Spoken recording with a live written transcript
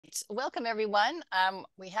right. Welcome, everyone.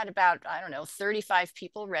 We had about, I don't know, 35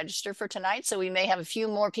 people register for tonight, so we may have a few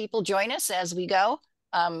more people join us as we go.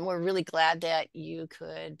 We're really glad that you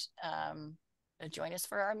could join us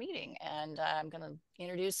for our meeting. And I'm going to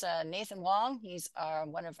introduce Nathan Wong. He's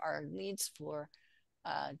one of our leads for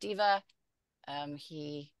DEVA.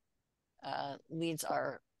 He leads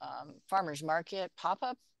our farmers market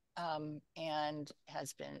pop-up and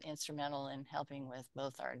has been instrumental in helping with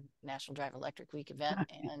both our National Drive Electric Week event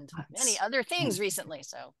and many other things recently.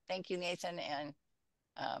 So thank you, Nathan, and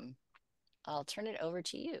I'll turn it over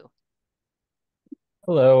to you.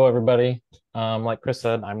 Hello, everybody. Like Chris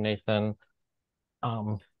said, I'm Nathan.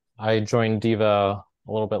 I joined DEVA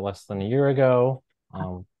a little bit less than a year ago,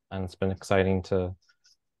 and it's been exciting to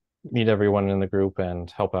meet everyone in the group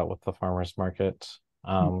and help out with the farmers market.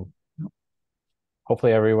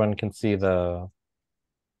 Hopefully everyone can see the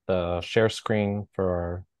share screen for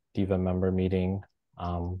our DEVA member meeting.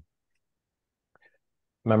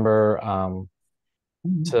 Remember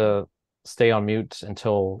to stay on mute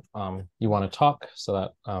until you want to talk so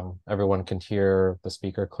that everyone can hear the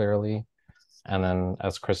speaker clearly. And then,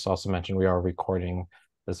 as Chris also mentioned, we are recording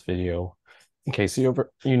this video in case you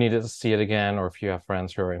needed to see it again, or if you have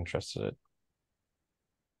friends who are interested.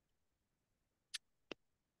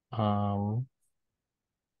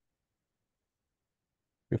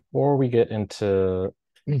 Before we get into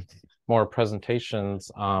more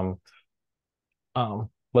presentations,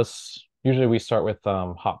 usually we start with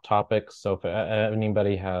hot topics. So if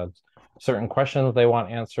anybody had certain questions they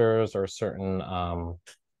want answers, or certain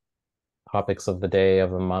topics of the day,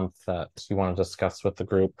 of the month that you want to discuss with the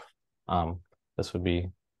group, this would be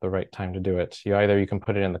the right time to do it. You can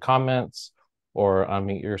put it in the comments or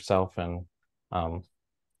unmute yourself and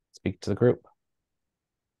speak to the group.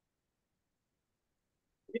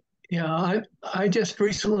 Yeah, I just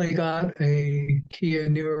recently got a Kia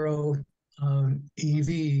Niro EV,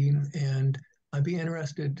 and I'd be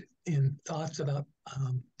interested in thoughts about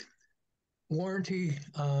warranty,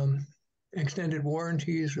 extended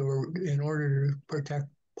warranties, or in order to protect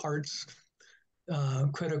parts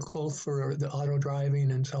critical for the auto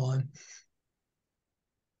driving and so on.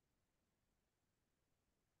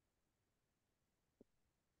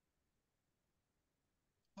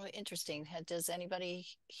 Well, interesting. Does anybody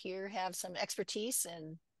here have some expertise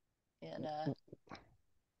in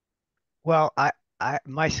Well,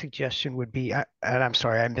 my suggestion would be, and I'm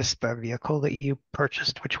sorry, I missed the vehicle that you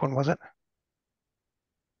purchased. Which one was it?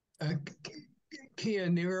 Kia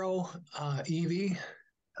Niro EV.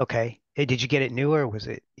 Okay. Hey, did you get it new or was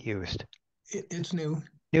it used? It's new.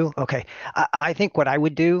 New? Okay. I think what I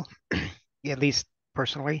would do, at least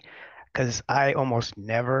personally, because I almost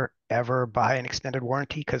never, ever buy an extended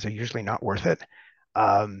warranty because they're usually not worth it.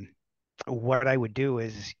 What I would do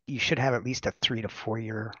is you should have at least a 3 to 4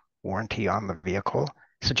 year warranty on the vehicle.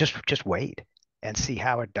 So just wait and see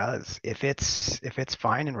how it does. If it's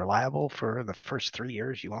fine and reliable for the first 3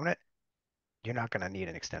 years you own it, you're not going to need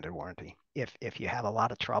an extended warranty. If you have a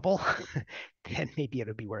lot of trouble, then maybe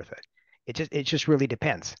it'll be worth it. It just really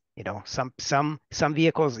depends. Some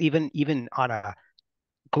vehicles, even on a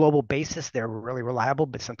global basis, they're really reliable,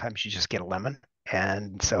 but sometimes you just get a lemon.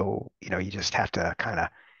 And so, you just have to kind of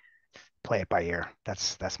play it by ear.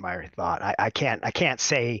 That's my thought. I can't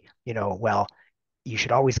say, well, you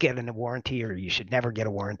should always get a warranty or you should never get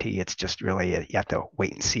a warranty. It's just really, you have to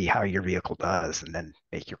wait and see how your vehicle does and then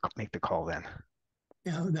make the call then.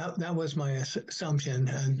 Yeah, that was my assumption,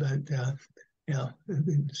 but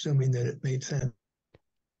assuming that it made sense.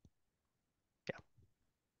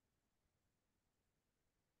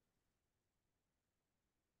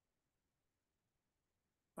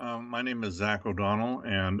 My name is Zach O'Donnell,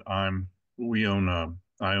 and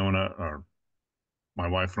my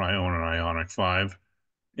wife and I own an Ioniq 5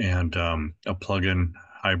 and a plug-in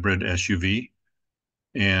hybrid SUV.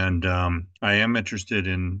 And I am interested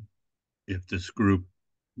in if this group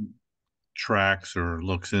tracks or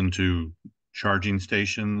looks into charging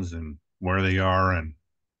stations and where they are, and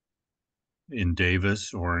in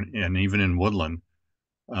Davis and even in Woodland,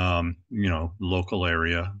 local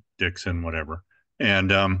area, Dixon, whatever,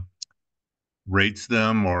 and rates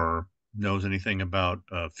them or knows anything about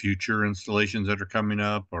future installations that are coming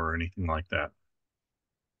up or anything like that.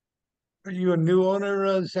 Are you a new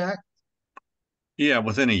owner, Zach? Yeah,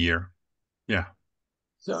 within a year. Yeah.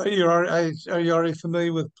 So are you already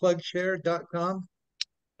familiar with plugshare.com?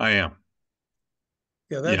 I am.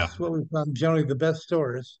 Yeah, that's what we found generally the best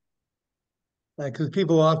stores. Because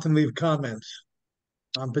people often leave comments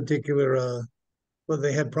on particular whether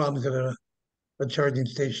they had problems at a charging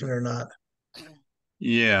station or not.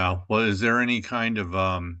 Yeah. Well, is there any kind of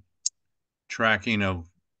tracking of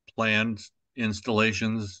planned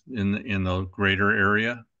installations in the greater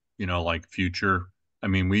area? You know, like future. I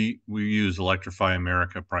mean, we use Electrify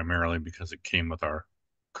America primarily because it came with our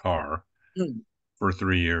car for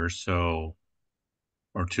 3 years, so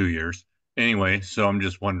or 2 years. Anyway, so I'm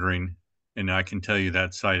just wondering, and I can tell you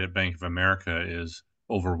that site at Bank of America is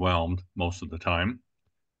overwhelmed most of the time,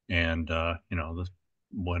 and you know,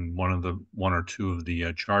 when one or two of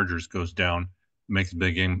the chargers goes down, it makes a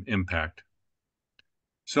big impact.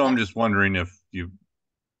 So I'm just wondering if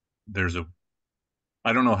there's a,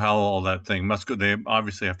 I don't know how all that thing must go. They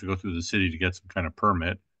obviously have to go through the city to get some kind of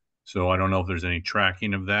permit. So I don't know if there's any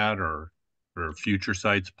tracking of that or future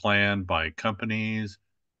sites planned by companies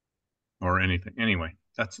or anything. Anyway,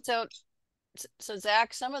 that's so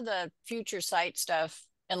Zach, some of the future site stuff,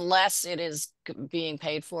 unless it is being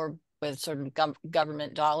paid for with sort of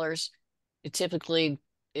government dollars, it typically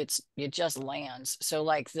it just lands. So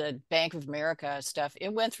like the Bank of America stuff,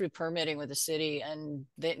 it went through permitting with the city, and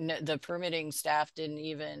the permitting staff didn't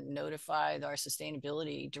even notify our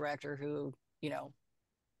sustainability director, who, you know,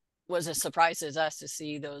 was as surprised as us to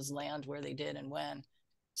see those land where they did and when.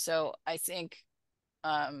 So I think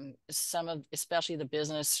some of, especially the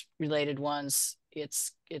business related ones,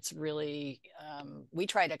 it's really we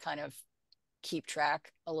try to kind of keep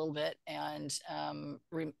track a little bit and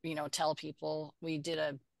you know, tell people. We did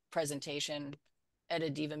a presentation at a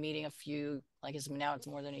DEVA meeting now it's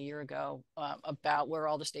more than a year ago, about where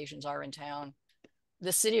all the stations are in town.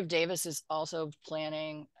 The city of Davis is also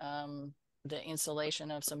planning the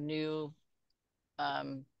installation of some new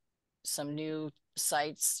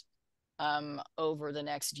sites over the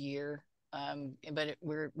next year. But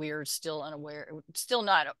we're still unaware,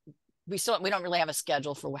 we don't really have a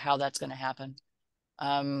schedule for how that's going to happen.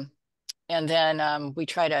 And then we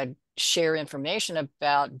try to share information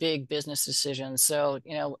about big business decisions. So,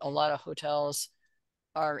 you know, a lot of hotels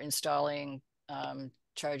are installing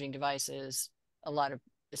charging devices. A lot of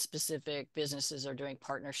specific businesses are doing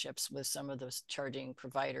partnerships with some of those charging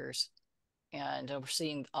providers. And we're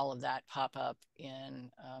seeing all of that pop up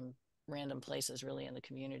in random places really in the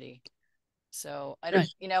community. So I don't,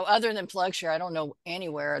 you know, other than PlugShare, I don't know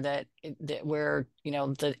anywhere that where, you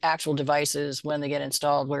know, the actual devices, when they get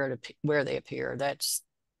installed, where they appear. That's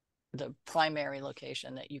the primary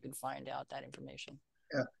location that you can find out that information.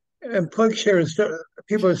 Yeah, and PlugShare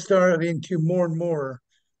people are starting to more and more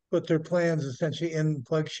put their plans essentially in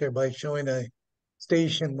PlugShare by showing a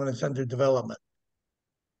station when it's under development.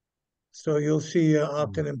 So you'll see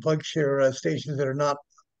often in PlugShare stations that are not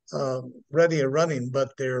ready or running, but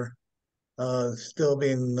they're still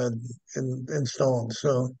being installed.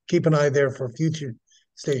 So keep an eye there for future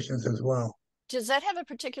stations as well. Does that have a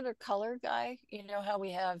particular color, Guy? You know how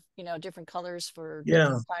we have, you know, different colors for Yeah.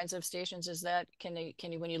 different kinds of stations? Is that, can you,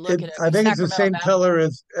 when you look at it? I think it's the same Valley color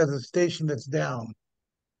as a station that's down,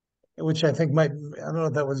 which I think might, I don't know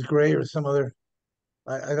if that was gray or some other,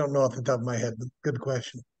 I don't know off the top of my head, but good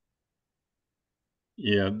question.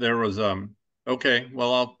 Yeah, there was okay,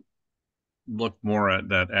 well, I'll look more at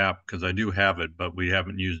that app because I do have it, but we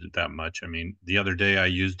haven't used it that much. I mean, the other day I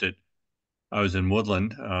used it. I was in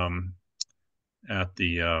Woodland at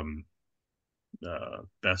the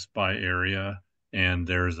Best Buy area, and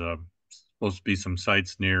there's supposed to be some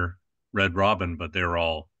sites near Red Robin, but they're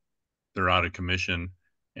out of commission,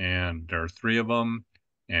 and there are three of them,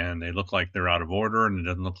 and they look like they're out of order, and it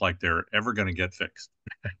doesn't look like they're ever going to get fixed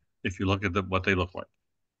if you look at what they look like.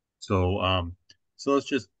 So so it's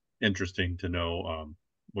just interesting to know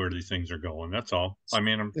where these things are going. That's all. I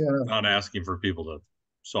mean, I'm not asking for people to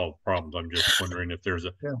solve problems. I'm just wondering if there's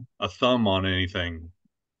a thumb on anything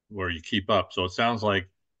where you keep up. So it sounds like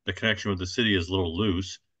the connection with the city is a little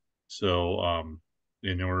loose. So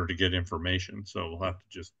in order to get information, so we'll have to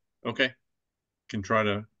just can try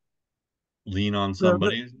to lean on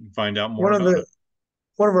somebody and find out more about it.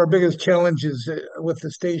 One of our biggest challenges with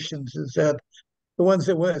the stations is that the ones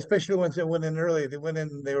that went, especially the ones that went in early, they went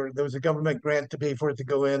in. There was a government grant to pay for it to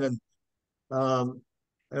go in, and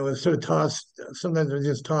it was sort of tossed. Sometimes it was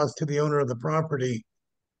just tossed to the owner of the property,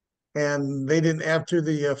 and they didn't. After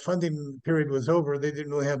the funding period was over, they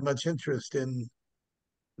didn't really have much interest in,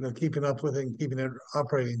 you know, keeping up with it and keeping it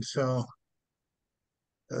operating. So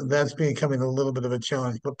that's becoming a little bit of a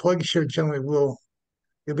challenge. But PlugShare generally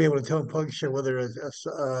you'll be able to tell PlugShare whether a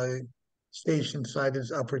station site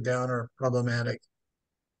is up or down or problematic.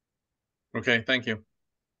 Okay, thank you.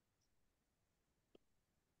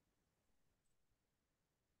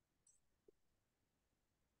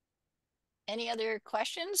 Any other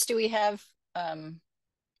questions? Do we have any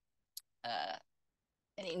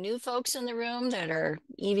new folks in the room that are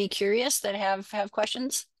EV curious that have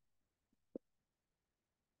questions?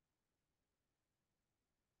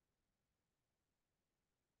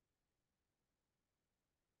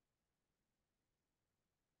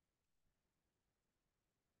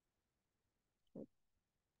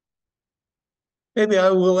 Maybe I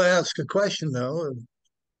will ask a question though.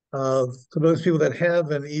 For those people that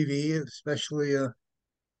have an EV, especially,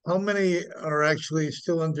 how many are actually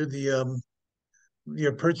still under the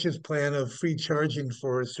your purchase plan of free charging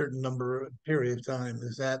for a certain number of period of time?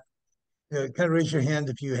 Is that, kind of raise your hand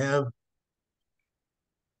if you have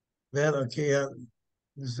that? Okay,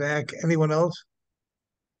 Zach, anyone else?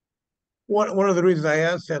 One of the reasons I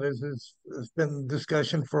asked that is it's been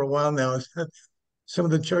discussion for a while now. Is that some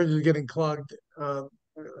of the charges are getting clogged, a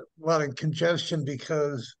lot of congestion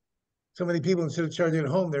because so many people, instead of charging at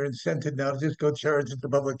home, they're incented now to just go charge at the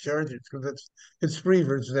public chargers because it's free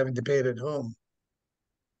versus having to pay it at home.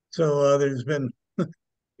 So there's been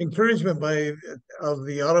encouragement by of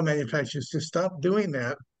the auto manufacturers to stop doing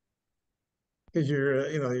that because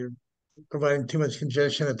you're providing too much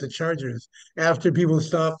congestion at the chargers. After people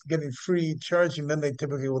stop getting free charging, then they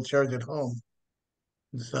typically will charge at home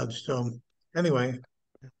and such. So anyway,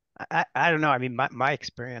 I don't know. I mean, my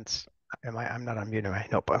experience, I'm not on mute, am I?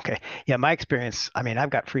 Nope. Okay. Yeah, my experience, I mean, I've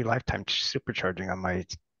got free lifetime supercharging on my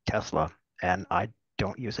Tesla and I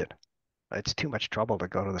don't use it. It's too much trouble to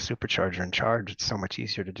go to the supercharger and charge. It's so much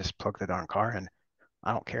easier to just plug the darn car in.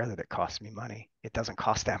 I don't care that it costs me money. It doesn't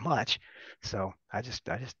cost that much. So I just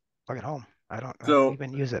plug it home. I don't So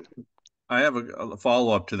even use it. I have a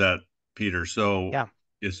follow-up to that, Peter. So Yeah.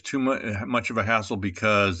 is too much of a hassle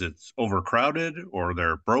because it's overcrowded or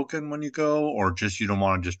they're broken when you go, or just you don't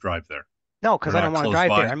want to just drive there? No, They're because I don't not want to close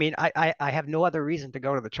drive there. by? I mean, I have no other reason to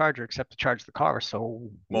go to the charger except to charge the car. So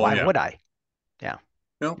Well, why yeah. would I? Yeah.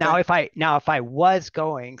 Okay. Now if I was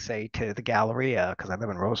going, say, to the Galleria, because I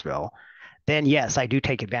live in Roseville, then yes, I do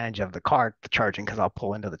take advantage of the car charging because I'll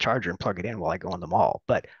pull into the charger and plug it in while I go in the mall.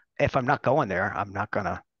 But if I'm not going there, I'm not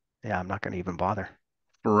gonna even bother.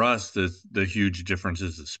 For us, the huge difference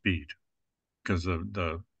is the speed because of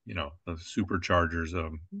the superchargers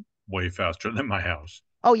way faster than my house.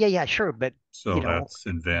 Oh yeah, yeah, sure, but you So know, that's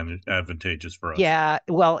advantageous for us. yeah,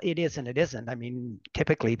 well, it is and it isn't. I mean,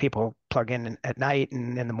 typically people plug in at night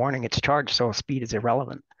and in the morning it's charged, so speed is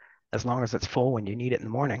irrelevant as long as it's full when you need it in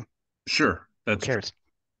the morning. Sure, Who that's true. cares?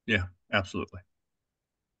 Yeah, absolutely.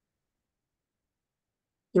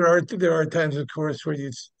 there are times, of course, where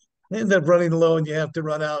you end up running low and you have to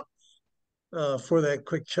run out for that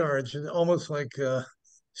quick charge, and almost like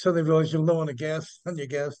suddenly realize you're low on the gas on your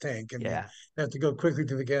gas tank, and you Yeah, have to go quickly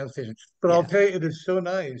to the gas station. But I'll yeah, tell you, it is so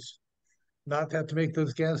nice not to have to make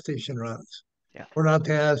those gas station runs, yeah. or not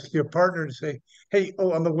to ask your partner to say, "Hey,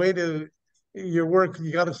 oh, on the way to your work,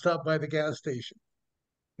 you got to stop by the gas station."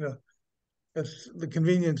 You know, that's the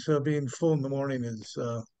convenience of being full in the morning is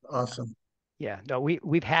awesome. Yeah, no,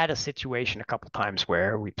 we've had a situation a couple times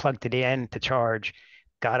where we plugged it in to charge,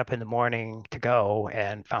 got up in the morning to go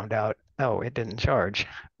and found out, oh, it didn't charge.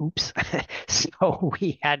 Oops. So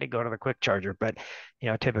we had to go to the quick charger, but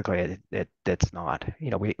typically it's not.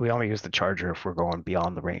 We only use the charger if we're going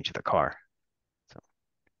beyond the range of the car. So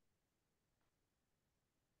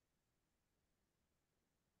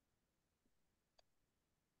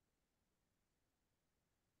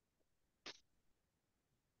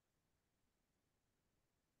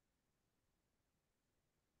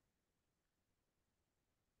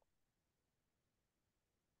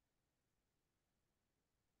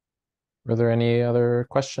Were there any other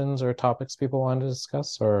questions or topics people wanted to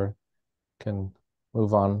discuss, or can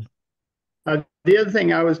move on? The other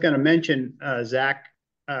thing I was going to mention, Zach,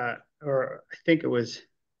 or I think it was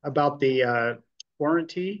about the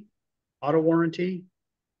warranty, auto warranty.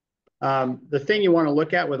 The thing you want to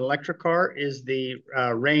look at with electric car is the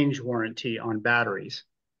range warranty on batteries.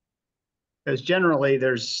 Because generally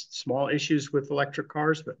there's small issues with electric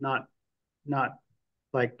cars, but not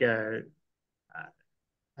like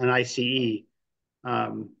an ICE. You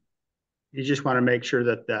just want to make sure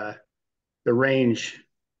that the range,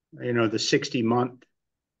 the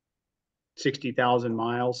 60,000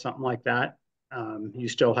 miles, something like that, you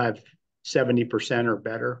still have 70% or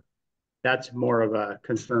better. That's more of a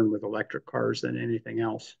concern with electric cars than anything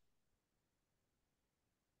else.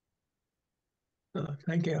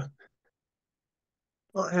 Thank you.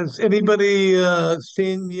 Well, has anybody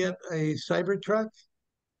seen yet a Cybertruck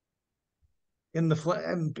in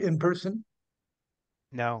in person?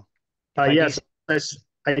 no. If Yes,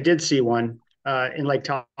 I did see one in Lake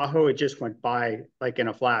Tahoe. It just went by like in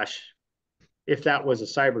a flash. If that was a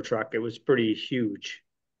Cybertruck, it was pretty huge.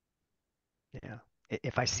 Yeah.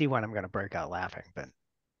 If I see one, I'm going to break out laughing, but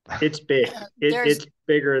It's big. There's It's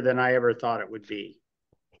bigger than I ever thought it would be.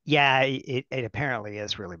 yeah, it apparently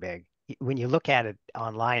is really big. When you look at it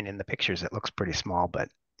online in the pictures, it looks pretty small, but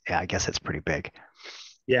yeah, I guess it's pretty big.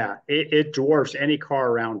 Yeah, it dwarfs any car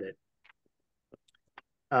around it.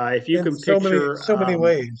 If you in can picture, so many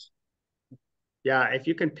ways. yeah, if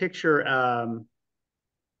you can picture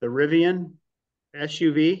the Rivian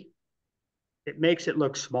SUV, it makes it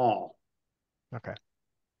look small. Okay.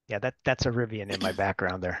 Yeah, that's a Rivian in my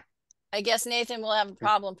background there. I guess Nathan will have a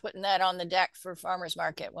problem putting that on the deck for farmers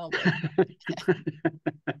market, won't we?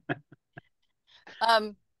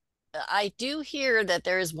 I do hear that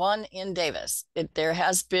there is one in Davis. There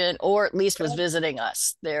has been, or at least was visiting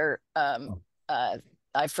us.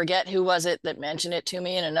 I forget who was it that mentioned it to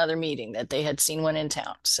me in another meeting that they had seen one in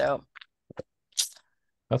town. So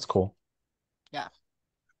That's cool. yeah.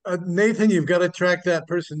 Nathan, you've got to track that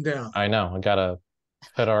person down. I know. I gotta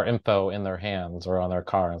put our info in their hands or on their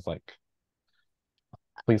car. It's like,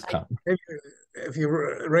 please come. If you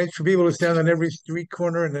arrange for people to stand on every street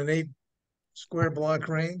corner in an 8 square block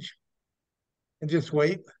range and just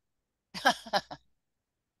wait.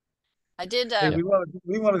 I did. Hey,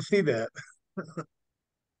 we want to see that.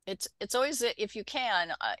 It's always, if you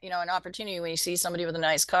can, an opportunity when you see somebody with a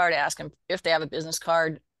nice car to ask them if they have a business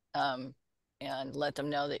card, and let them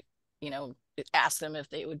know that, ask them if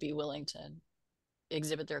they would be willing to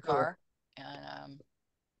exhibit their car. And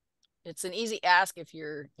it's an easy ask if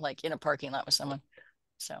you're like in a parking lot with someone.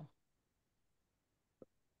 So,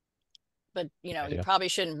 but you probably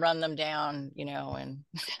shouldn't run them down, and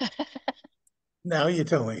Now you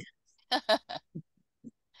tell me.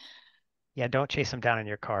 Yeah, don't chase them down in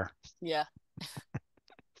your car. Yeah.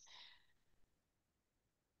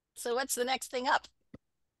 So what's the next thing up?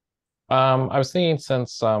 I was thinking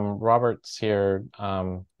since Robert's here,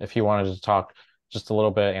 if he wanted to talk just a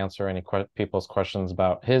little bit, answer any people's questions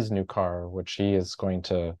about his new car, which he is going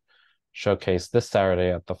to showcase this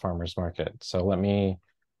Saturday at the farmers market. So let me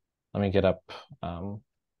get up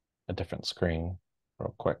a different screen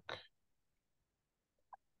real quick.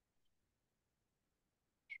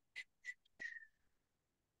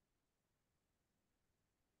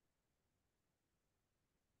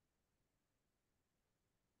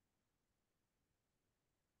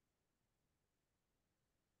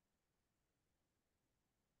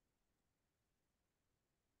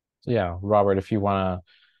 So yeah, Robert, if you want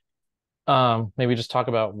to maybe just talk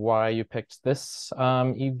about why you picked this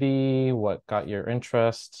EV, what got your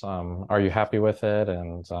interest, are you happy with it,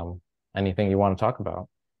 and anything you want to talk about?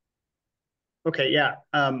 Okay, yeah.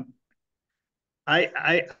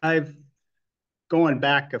 I've going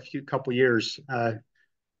back a couple years.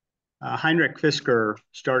 Heinrich Fisker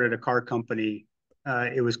started a car company.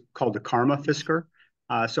 It was called the Karma Fisker.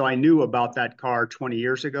 So I knew about that car 20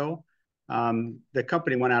 years ago. The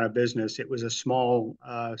company went out of business. It was a small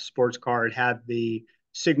sports car. It had the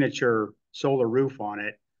signature solar roof on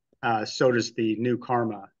it. So does the new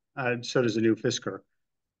Karma. So does the new Fisker.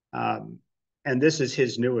 And this is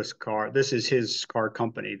his newest car. This is his car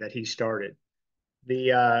company that he started.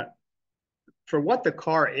 For what the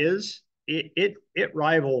car is, it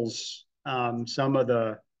rivals some of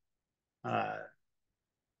the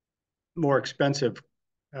more expensive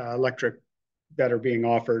electric that are being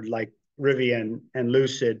offered, like Rivian and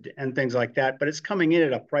Lucid and things like that. But it's coming in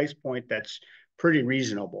at a price point that's pretty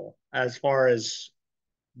reasonable as far as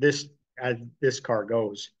this car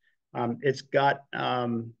goes. It's got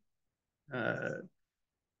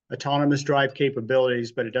autonomous drive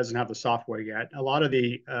capabilities, but it doesn't have the software yet. A lot of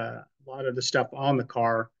the stuff on the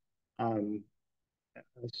car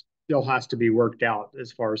still has to be worked out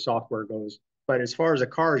as far as software goes. But as far as the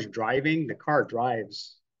car is driving, the car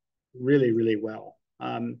drives really, really well.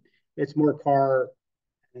 It's more car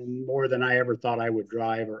and more than I ever thought I would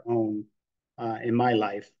drive or own in my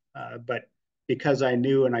life. But because I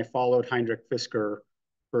knew and I followed Heinrich Fisker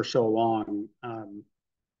for so long,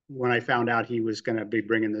 when I found out he was going to be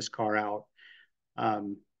bringing this car out,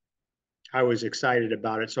 I was excited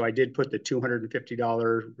about it. So I did put the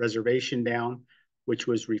 $250 reservation down, which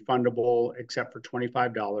was refundable except for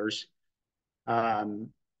 $25. And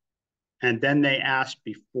then they asked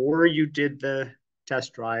before you did the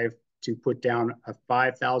test drive to put down a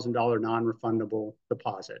 $5,000 non-refundable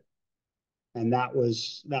deposit. And that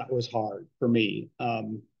was hard for me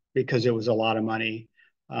because it was a lot of money.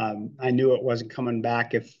 I knew it wasn't coming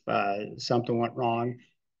back if something went wrong.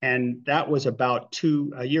 And that was about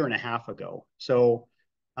a year and a half ago. So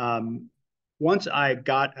once I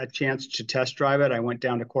got a chance to test drive it, I went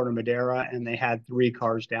down to Corte Madera and they had 3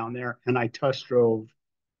 cars down there. And I test drove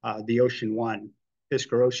the Ocean One,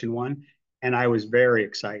 Fisker Ocean One. And I was very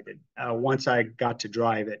excited once I got to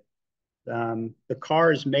drive it. The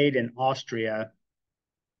car is made in Austria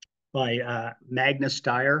by Magna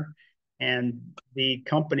Steyr, and the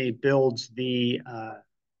company builds the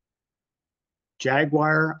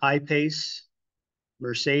Jaguar I-Pace,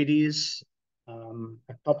 Mercedes,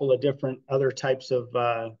 a couple of different other types of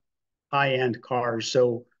high-end cars.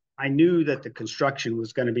 So I knew that the construction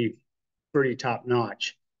was going to be pretty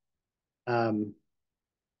top-notch.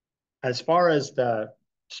 As far as the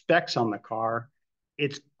specs on the car,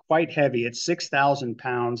 it's quite heavy. It's 6,000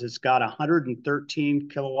 pounds. It's got 113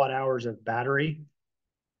 kilowatt hours of battery,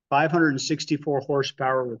 564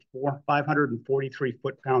 horsepower with 543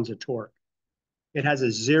 foot-pounds of torque. It has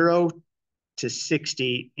a 0 to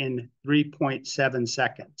 60 in 3.7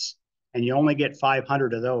 seconds, and you only get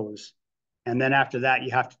 500 of those. And then after that,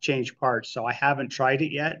 you have to change parts. So I haven't tried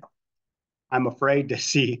it yet. I'm afraid to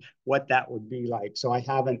see what that would be like. So I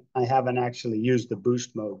haven't actually used the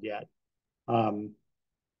boost mode yet. But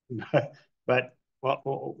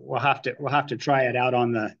we'll have to try it out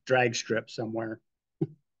on the drag strip somewhere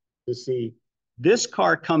to see. This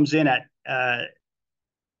car comes in at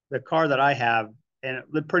the car that I have, and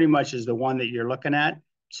it pretty much is the one that you're looking at.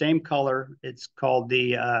 Same color. It's called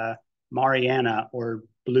the Mariana or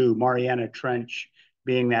blue, Mariana Trench,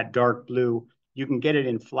 being that dark blue. You can get it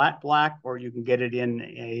in flat black, or you can get it in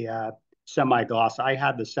a semi-gloss. I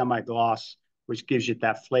have the semi-gloss, which gives you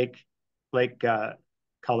that flake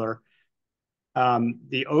color.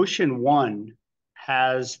 The Ocean One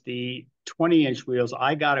has the 20-inch wheels.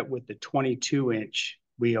 I got it with the 22-inch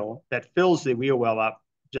wheel that fills the wheel well up,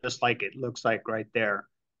 just like it looks like right there.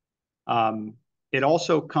 It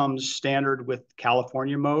also comes standard with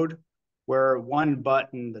California mode, where one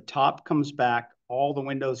button, the top comes back, all the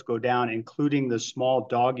windows go down, including the small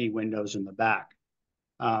doggy windows in the back.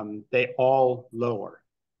 They all lower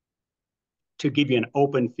to give you an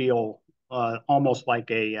open feel, almost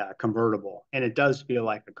like a convertible. And it does feel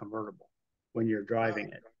like a convertible when you're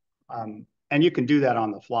driving it. And you can do that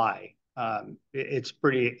on the fly. It's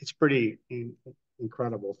pretty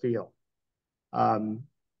incredible feel.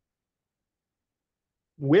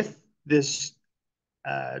 With this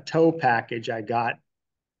tow package I got,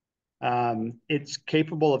 it's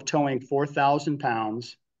capable of towing 4,000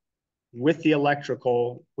 pounds with the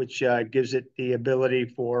electrical, which gives it the ability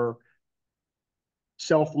for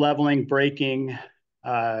self-leveling, braking,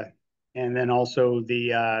 and then also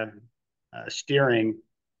the steering.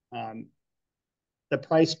 The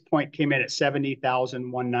price point came in at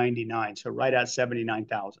 $70,199, so right at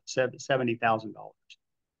 $70,000,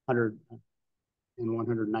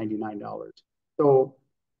 $199. So,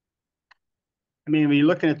 I mean, when you're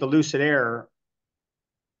looking at the Lucid Air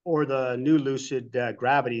or the new Lucid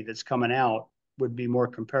Gravity that's coming out, would be more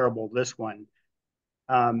comparable to this one.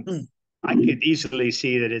 I could easily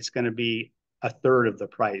see that it's going to be a third of the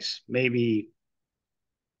price, maybe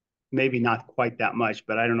not quite that much,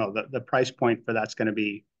 but I don't know. The price point for that's going to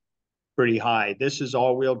be pretty high. This is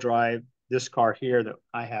all-wheel drive. This car here that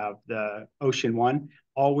I have, the Ocean One,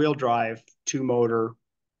 all-wheel drive, 2-motor,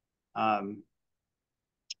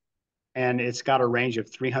 and it's got a range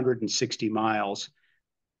of 360 miles.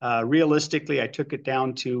 Realistically, I took it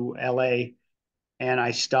down to LA, and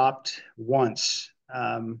I stopped once,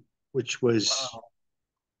 which was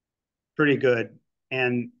pretty good.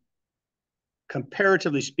 And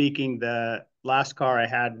comparatively speaking, the last car I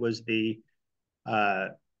had was the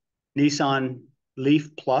Nissan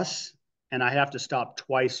Leaf Plus, and I have to stop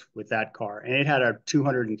twice with that car. And it had a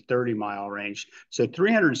 230-mile range. So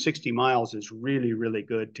 360 miles is really, really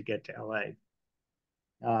good to get to LA.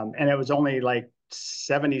 And it was only like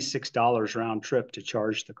 $76 round trip to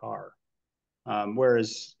charge the car.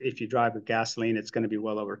 Whereas if you drive with gasoline, it's going to be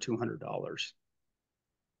well over $200.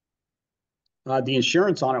 The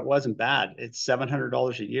insurance on it wasn't bad. It's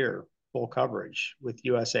 $700 a year, full coverage with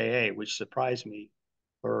USAA, which surprised me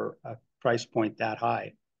for a price point that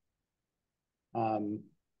high.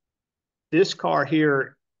 This car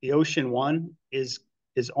here, the Ocean One, is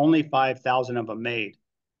only 5,000 of them made.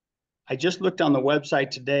 I just looked on the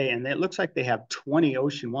website today, and it looks like they have 20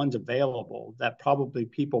 Ocean Ones available that probably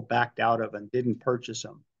people backed out of and didn't purchase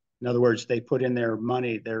them. In other words, they put in their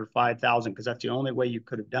money, their 5,000, because that's the only way you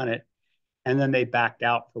could have done it. And then they backed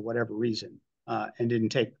out for whatever reason and didn't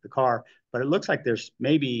take the car. But it looks like there's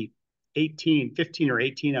maybe 15 or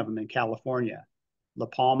 18 of them in California, La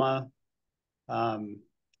Palma,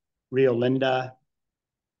 Rio Linda,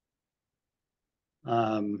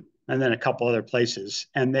 and then a couple other places.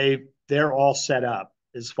 And they're all set up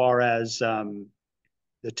as far as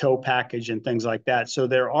the tow package and things like that. So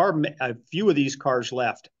there are a few of these cars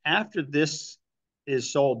left. After this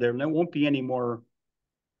is sold, there won't be any more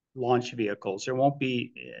launch vehicles. There won't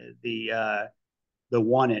be the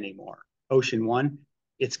One anymore, Ocean One.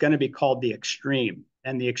 It's going to be called the Extreme,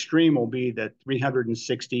 and the Extreme will be the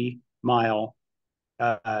 360-mile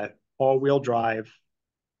all-wheel drive,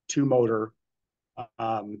 2-motor,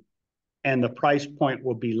 and the price point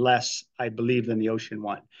will be less, I believe, than the Ocean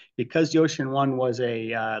One. Because the Ocean One was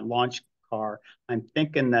a launch car, I'm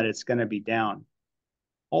thinking that it's going to be down.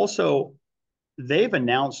 Also, they've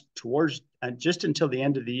announced towards just until the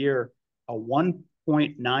end of the year a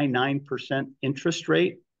 1.99% interest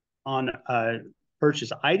rate on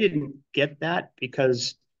purchase. I didn't get that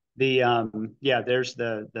because the there's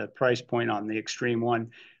the price point on the Extreme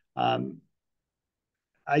One.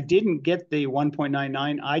 I didn't get the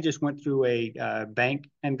 1.99. I just went through a bank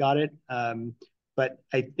and got it. But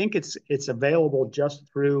I think it's available just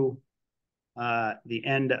through the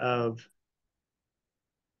end of,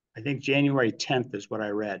 I think January 10th is what I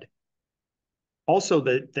read. Also,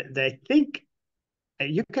 I think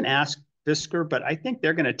you can ask Fisker, but I think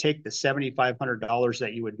they're going to take the $7,500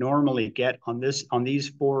 that you would normally get on these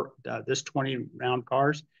 20 round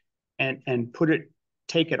cars and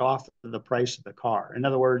take it off of the price of the car. In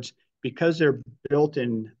other words, because they're built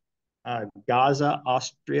in Gaza,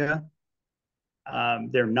 Austria,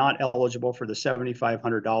 they're not eligible for the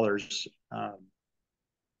 $7,500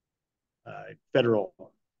 federal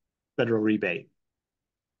rebate.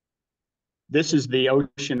 This is the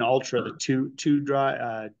Ocean Ultra, the two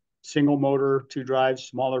drive, single motor, 2 drives,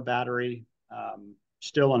 smaller battery.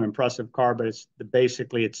 Still an impressive car, but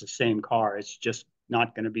basically it's the same car. It's just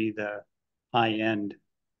not going to be the high end,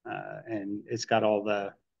 and it's got all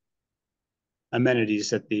the amenities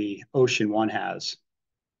that the Ocean One has.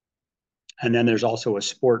 And then there's also a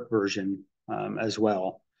sport version as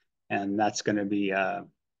well, and that's going to be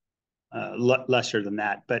lesser than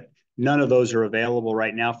that. But none of those are available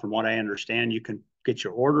right now, from what I understand. You can get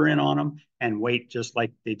your order in on them and wait, just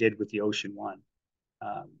like they did with the Ocean One.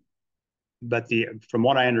 But from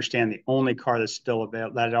what I understand, the only car that's still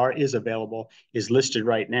available, is available, is listed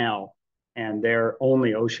right now, and they're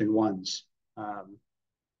only Ocean Ones.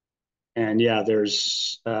 And yeah,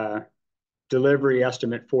 there's delivery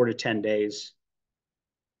estimate 4 to 10 days.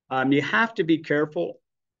 You have to be careful.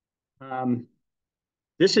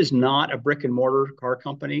 This is not a brick and mortar car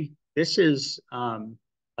company. This is a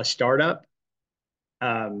startup.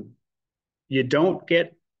 You don't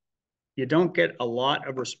get a lot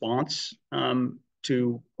of response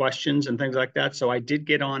to questions and things like that. So I did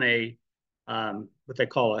get on a what they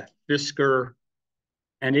call a Fisker,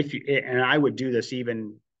 and I would do this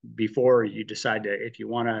even before you decide if you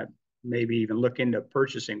want to maybe even look into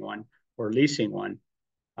purchasing one or leasing one.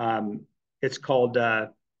 It's called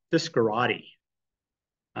Fiskerati.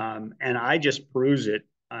 And I just peruse it,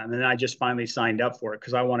 and then I just finally signed up for it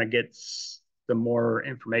because I want to get some more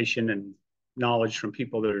information and knowledge from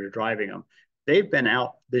people that are driving them. They've been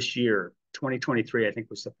out this year, 2023, I think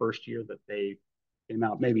was the first year that they came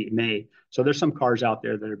out, maybe May. So there's some cars out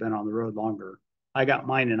there that have been on the road longer. I got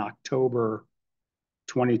mine in October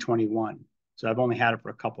 2021. So I've only had it for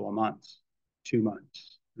a couple of months, 2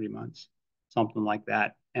 months, 3 months, something like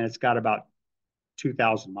that. And it's got about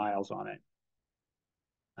 2,000 miles on it.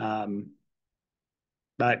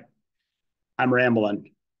 But I'm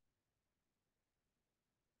rambling.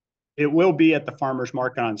 It will be at the farmer's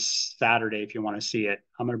market on Saturday if you want to see it.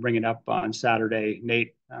 I'm going to bring it up on Saturday.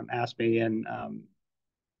 Nate asked me, and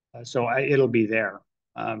so it'll be there.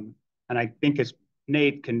 And I think it's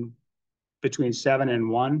Nate can between 7 and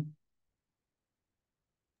 1.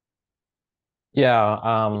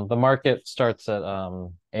 Yeah, the market starts at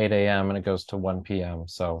 8 a.m. and it goes to 1 p.m.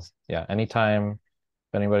 So yeah, anytime,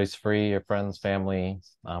 if anybody's free, your friends, family,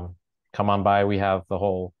 come on by. We have the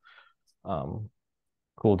whole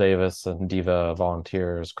Cool Davis and DEVA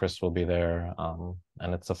volunteers. Chris will be there.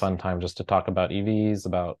 And it's a fun time just to talk about EVs,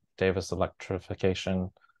 about Davis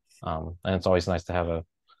electrification. And it's always nice to have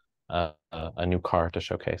a new car to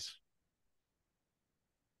showcase.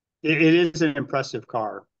 It is an impressive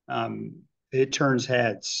car. It turns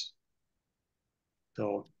heads.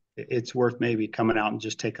 So it's worth maybe coming out and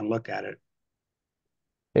just taking a look at it.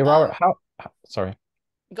 Hey, Robert, sorry.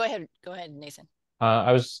 Go ahead, Nathan.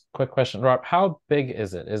 Quick question, Rob, how big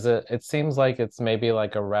is it? It seems like it's maybe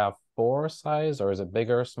like a RAV4 size, or is it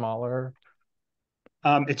bigger, smaller?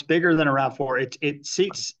 It's bigger than a RAV4. It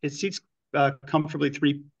seats comfortably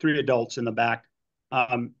three adults in the back.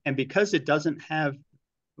 And because it doesn't have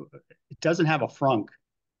a frunk,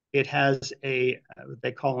 it has what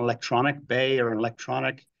they call an electronic bay, or an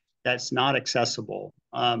electronic that's not accessible.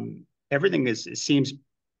 Everything it seems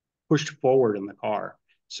pushed forward in the car.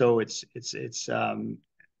 So it just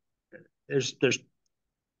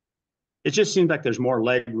seems like there's more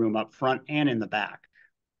leg room up front and in the back,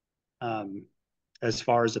 as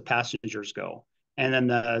far as the passengers go. And then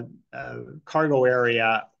the cargo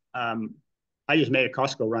area, I just made a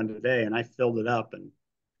Costco run today and I filled it up, and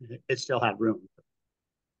it still had room.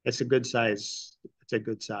 it's a good size. It's a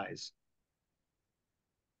good size.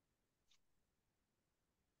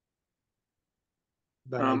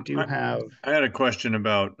 But I do have. I had a question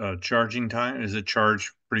about charging time. Is it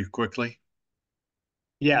charged pretty quickly?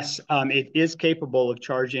 Yes, it is capable of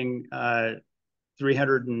charging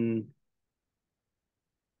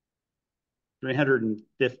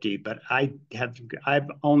 350, but I've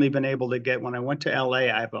only been able to get, when I went to LA,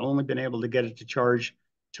 I've only been able to get it to charge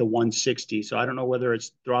to 160. So I don't know whether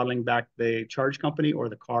it's throttling back the charge company or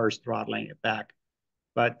the car is throttling it back.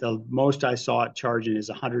 But the most I saw it charging is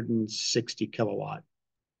 160 kilowatt.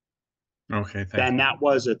 Okay, thank you. And that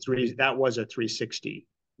was a 360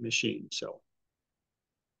 machine. So,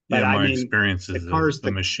 but yeah, I my mean, experience is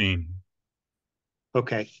the machine.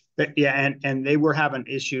 Okay, but yeah, and they were having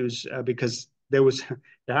issues because there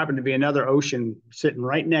happened to be another Ocean sitting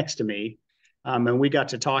right next to me, and we got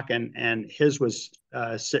to talking, and his was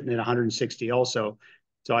sitting at 160 also.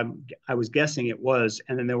 So I was guessing it was,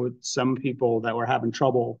 and then there were some people that were having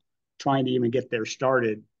trouble trying to even get there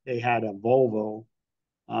started. They had a Volvo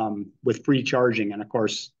with free charging, and of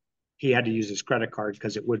course he had to use his credit card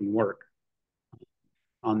because it wouldn't work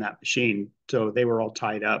on that machine. So they were all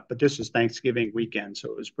tied up. But this was Thanksgiving weekend,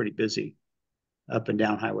 so it was pretty busy up and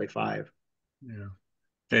down Highway 5. Yeah.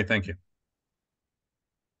 Okay, thank you.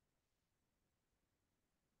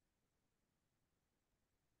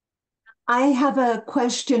 I have a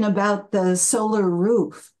question about the solar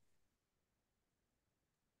roof.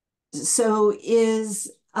 So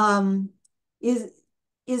is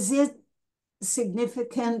it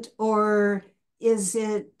significant, or is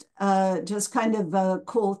it just kind of a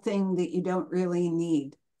cool thing that you don't really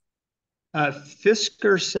need?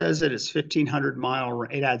 Fisker says that it's 1,500 mile.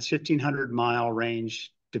 It adds 1,500 mile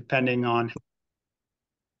range depending on.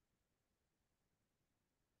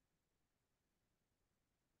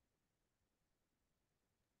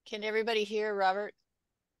 Can everybody hear Robert?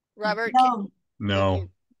 Robert, No. No.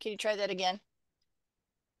 Can you try that again?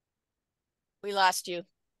 We lost you.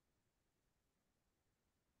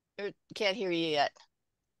 Or can't hear you yet.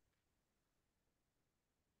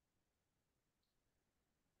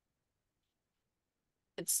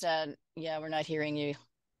 It's yeah, we're not hearing you.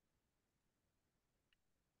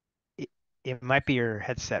 It might be your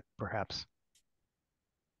headset, perhaps.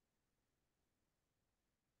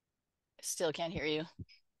 Still can't hear you.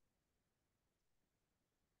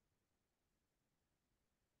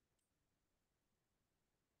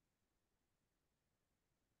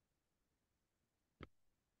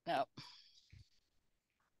 No.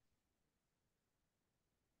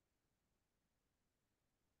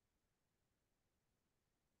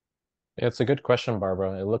 It's a good question,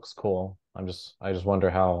 Barbara. It looks cool. I just wonder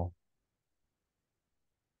how.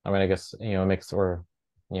 I mean, I guess, it makes, or,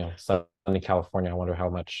 sunny California. I wonder how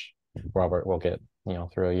much Robert will get,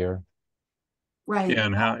 through a year. Right. Yeah,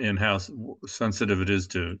 and how sensitive it is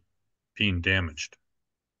to being damaged.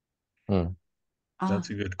 That's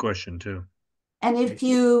a good question too. And if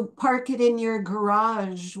you park it in your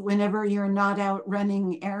garage whenever you're not out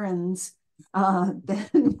running errands,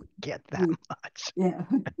 then get that much. Yeah.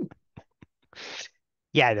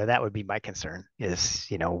 Yeah, I know that would be my concern is,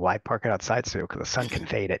 why park it outside so because the sun can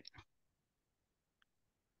fade it.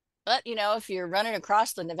 But, if you're running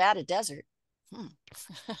across the Nevada desert.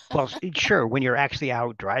 Well, sure, when you're actually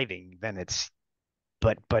out driving, then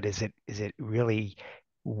but is it really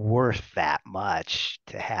worth that much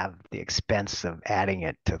to have the expense of adding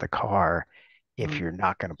it to the car if you're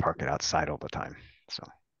not going to park it outside all the time? So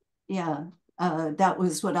yeah, that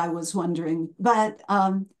was what I was wondering. But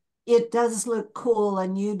it does look cool,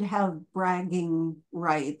 and you'd have bragging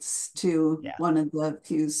rights to one of the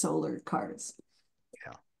few solar cars.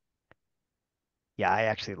 Yeah, I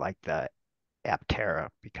actually like the Aptera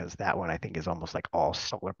because that one I think is almost like all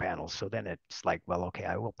solar panels. So then it's like, well, okay,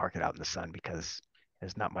 I will park it out in the sun because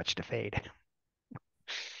there's not much to fade.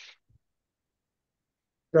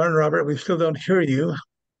 Darn, Robert, we still don't hear you.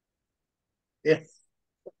 Yeah.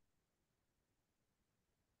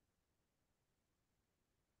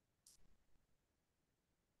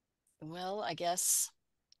 Well, I guess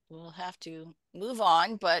we'll have to move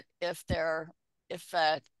on, but if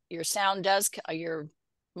your sound your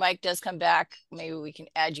mic does come back, maybe we can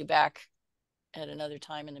add you back at another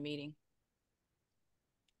time in the meeting.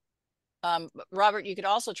 Robert, you could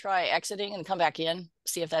also try exiting and come back in,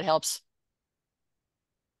 see if that helps.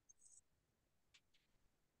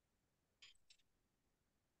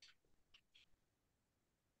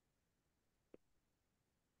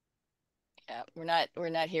 Yeah, we're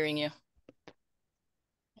not hearing you.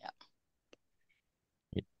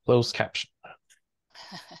 Yeah. Closed caption.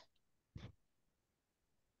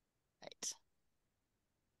 Right.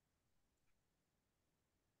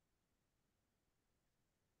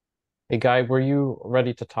 Hey, Guy, were you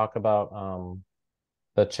ready to talk about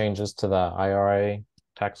the changes to the IRA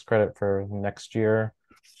tax credit for next year?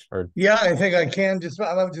 Or Yeah, I think I can.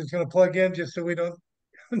 I'm just going to plug in just so we don't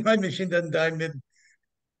my machine doesn't die mid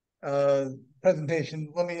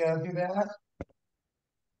presentation. Let me do that.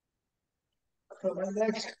 So my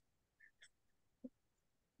next,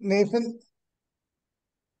 Nathan.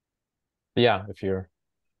 yeah, if you're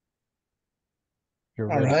All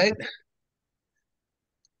ready. right.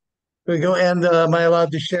 There we go. And am I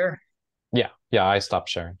allowed to share? Yeah, I stopped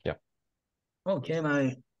sharing. Yeah. Oh, can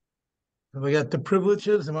I? Have I got the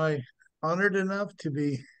privileges? Am I honored enough to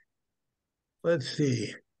be? Let's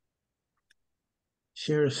see.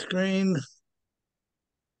 Share screen.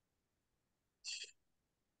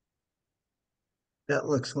 That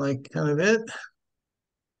looks like kind of it.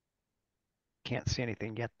 Can't see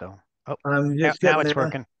anything yet, though. Oh, I'm now, just now getting it's there.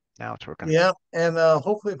 working. Now it's working. Yeah, and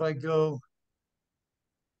hopefully if I go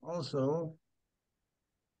also,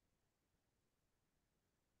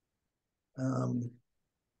 um,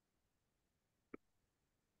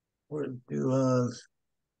 where do oh,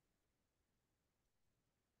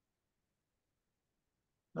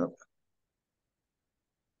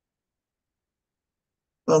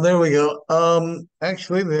 well, there we go.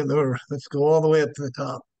 Actually, let's go all the way up to the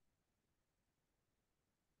top.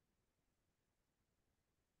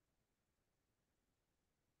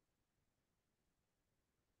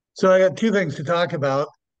 So I got two things to talk about.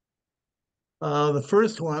 The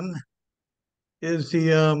first one is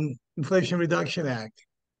the Inflation Reduction Act.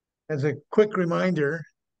 As a quick reminder,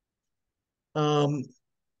 um,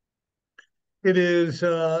 it is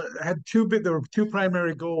there were two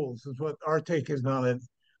primary goals, is what our take is on it.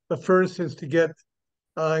 The first is to get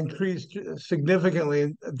increased significantly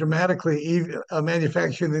and dramatically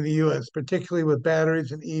manufacturing in the U.S., particularly with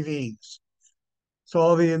batteries and EVs. So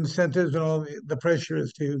all the incentives and all the pressure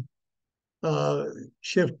is to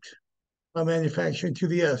shift manufacturing to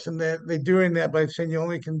the U.S. And they're doing that by saying you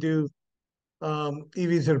only can do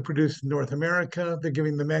EVs that are produced in North America. They're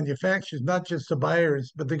giving the manufacturers, not just the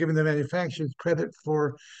buyers, but they're giving the manufacturers credit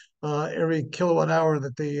for every kilowatt hour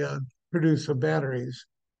that they produce of batteries.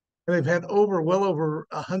 And they've had well over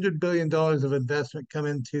 $100 billion of investment come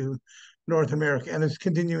into North America, and it's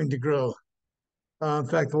continuing to grow. In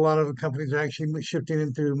fact, a lot of the companies are actually shifting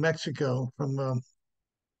into Mexico from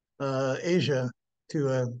Asia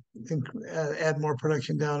to add more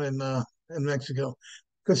production down in Mexico.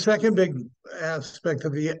 The second big aspect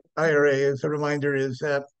of the IRA, as a reminder, is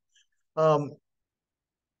that um,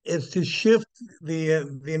 is to shift the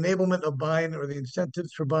enablement of buying or the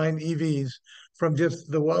incentives for buying EVs from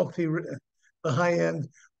just the wealthy, the high end,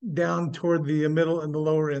 down toward the middle and the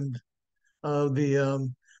lower end of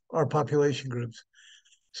the our population groups.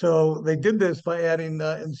 So they did this by adding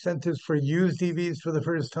incentives for used EVs for the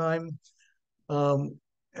first time, and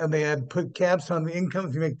they had put caps on the income.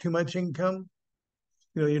 If you make too much income,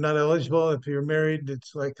 you're not eligible. If you're married,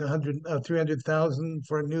 it's like 300,000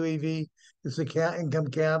 for a new EV. It's a income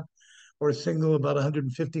cap, or single about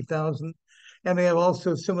 150,000. And they have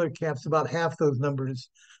also similar caps, about half those numbers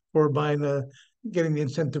for getting the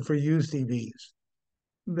incentive for used EVs.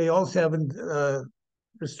 They also have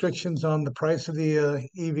restrictions on the price of the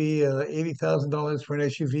EV, $80,000 for an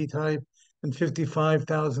SUV type and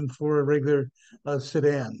 55,000 for a regular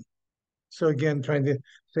sedan. So again, trying to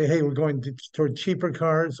say, hey, we're going toward cheaper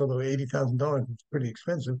cars, although $80,000 is pretty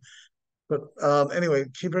expensive. But anyway,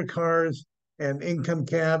 cheaper cars and income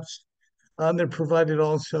caps. They're provided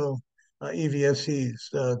also EVSEs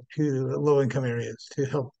to low-income areas to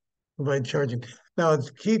help provide charging. Now,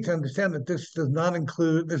 it's key to understand that this is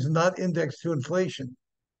not indexed to inflation.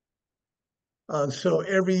 So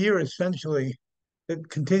every year, essentially, it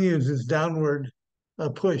continues its downward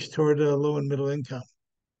push toward low and middle income.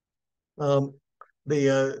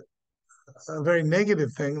 The a very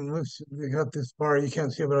negative thing. We got this bar. You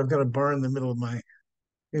can't see it, but I've got a bar in the middle of my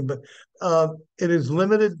thing. But it is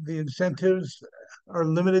limited. The incentives are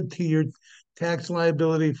limited to your tax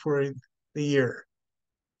liability for the year.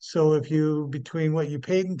 So if between what you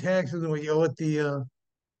paid in taxes and what you owe at the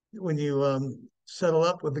when you settle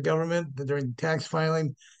up with the government during tax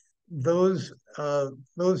filing, those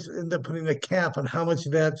end up putting a cap on how much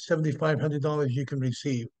of that $7,500 you can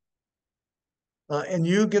receive. And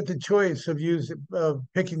you get the choice of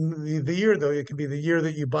picking the year, though. It could be the year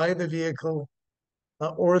that you buy the vehicle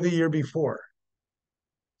or the year before.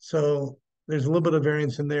 So there's a little bit of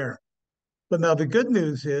variance in there. But now the good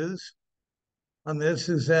news on this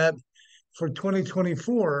is that for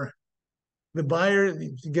 2024, the buyer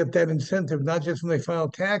get that incentive, not just when they file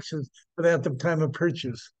taxes, but at the time of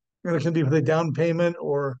purchase. And it can be for the down payment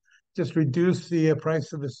or just reduce the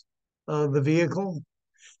price of the vehicle,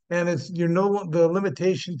 and the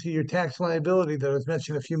limitation to your tax liability that was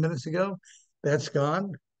mentioned a few minutes ago, that's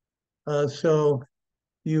gone. So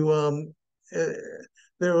you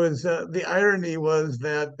there was the irony was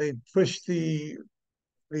that they pushed the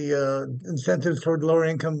incentives toward lower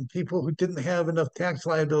income people who didn't have enough tax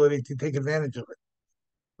liability to take advantage of it.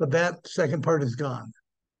 But that second part is gone.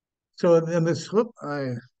 So then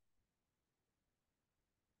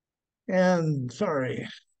sorry,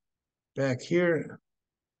 back here.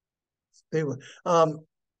 They were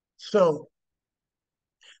so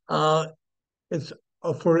it's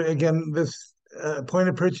for again this point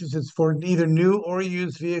of purchase is for either new or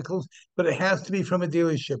used vehicles, but it has to be from a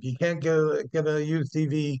dealership. You can't get a used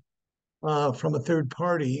EV from a third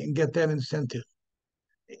party and get that incentive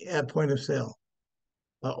at point of sale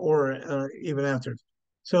or even after.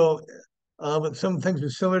 So, but some things are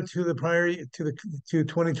similar to the prior to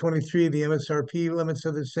 2023. The MSRP limits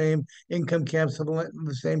are the same. Income caps are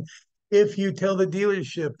the same. If you tell the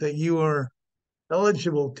dealership that you are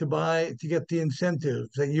eligible to get the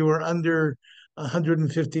incentives, that you are under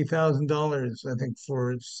 $150,000, I think,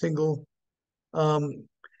 for a single. And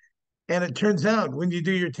it turns out when you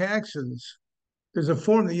do your taxes, there's a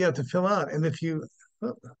form that you have to fill out, and if you,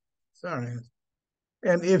 sorry,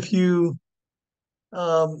 and if you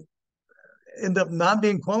end up not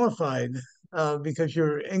being qualified because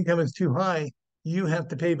your income is too high, you have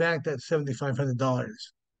to pay back that $7,500.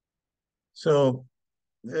 So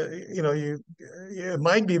it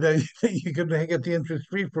might be that you could get the interest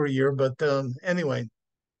free for a year, but anyway,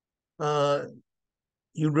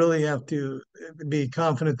 you really have to be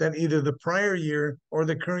confident that either the prior year or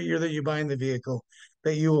the current year that you're buying the vehicle,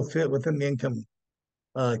 that you will fit within the income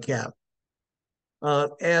cap.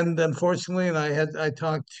 And unfortunately, and I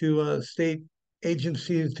talked to state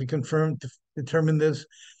agencies to determine this,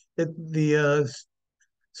 that the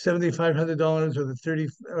 $7,500 or the 30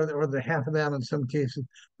 or the half of that in some cases,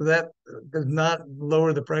 that does not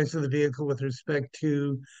lower the price of the vehicle with respect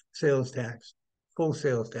to sales tax, full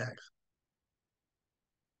sales tax.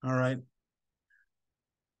 All right.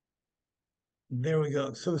 There we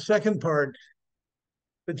go. So the second part,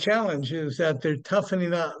 the challenge is that they're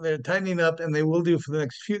tightening up, and they will do for the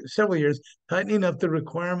next several years, tightening up the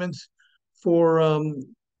requirements for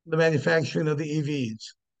the manufacturing of the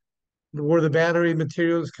EVs, where the battery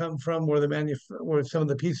materials come from, where some of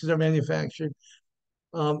the pieces are manufactured.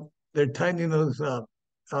 They're tightening those up,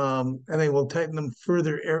 and they will tighten them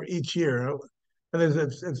further each year. And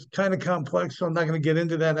it's kind of complex, so I'm not going to get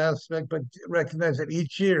into that aspect, but recognize that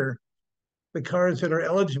each year, the cars that are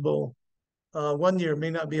eligible one year may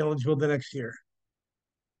not be eligible the next year.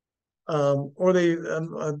 Or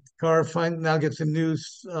a car now gets a new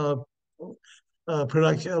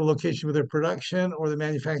production location for their production, or the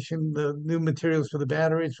manufacturing the new materials for the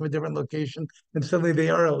batteries from a different location, and suddenly they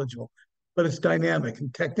are eligible. But it's dynamic,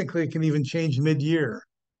 and technically it can even change mid-year.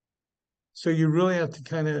 So you really have to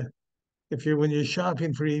kind of, when you're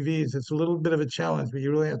shopping for EVs, it's a little bit of a challenge, but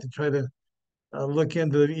you really have to try to look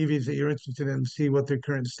into the EVs that you're interested in and see what their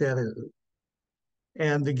current status is.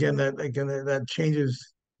 And again, that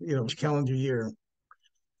changes, each calendar year.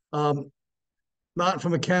 Not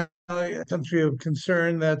from a country of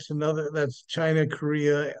concern. That's China,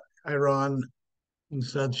 Korea, Iran, and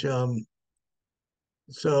such.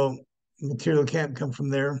 So material can't come from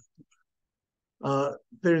there. To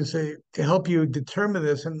help you determine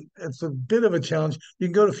this, and it's a bit of a challenge. You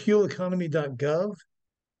can go to fueleconomy.gov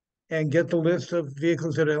and get the list of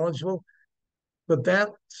vehicles that are eligible, but that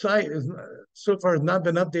site so far has not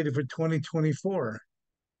been updated for 2024.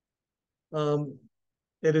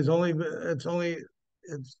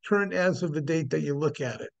 It's current as of the date that you look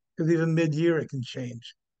at it, because even mid-year it can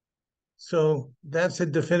change. So that's a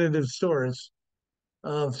definitive source.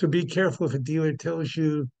 So be careful if a dealer tells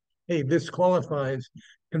you, hey, this qualifies,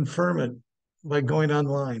 confirm it by going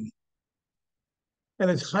online. And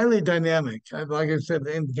it's highly dynamic. Like I said,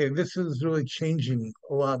 this is really changing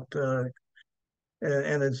a lot.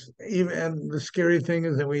 And the scary thing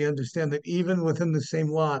is that we understand that even within the same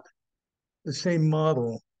lot, the same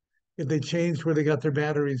model, if they change where they got their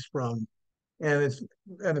batteries from, and it's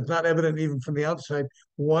not evident even from the outside,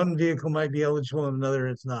 one vehicle might be eligible and another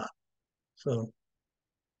is not. So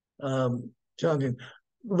challenging.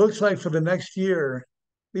 Looks like for the next year,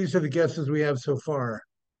 these are the guesses we have so far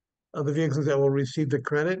of the vehicles that will receive the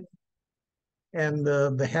credit and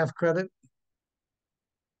the half credit.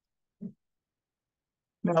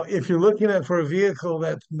 Now, if you're looking for a vehicle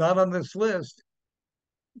that's not on this list,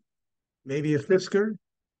 maybe a Fisker,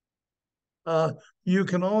 you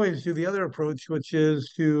can always do the other approach, which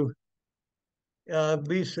is to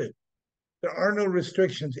lease it. there are no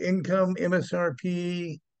restrictions. Income,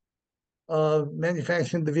 MSRP,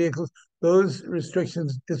 manufacturing the vehicles, those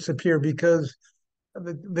restrictions disappear because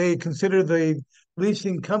they consider the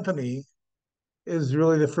leasing company is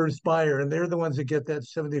really the first buyer, and they're the ones that get that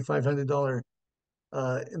 $7,500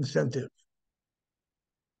 incentive.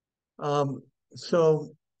 So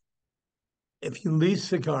if you lease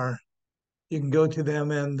the car, you can go to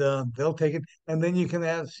them and they'll take it, and then you can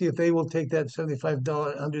ask, see if they will take that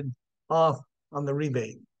 $7,500 off on the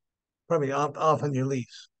rebate, probably off on your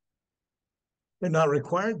lease. They're not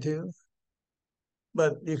required to,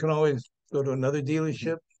 but you can always go to another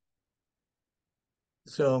dealership.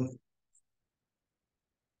 So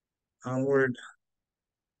onward.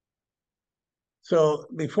 So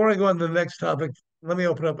before I go on to the next topic, let me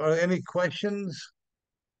open up. Are there any questions?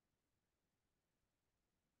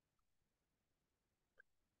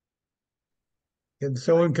 Can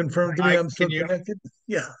someone confirm to me I'm still connected?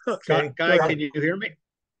 Yeah, okay. Guy, can you hear me?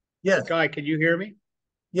 Yes. Guy, can you hear me?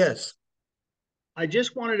 Yes. I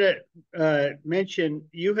just wanted to mention,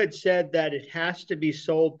 you had said that it has to be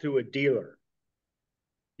sold through a dealer,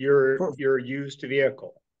 your used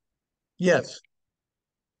vehicle. Yes.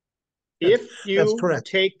 If that's you correct.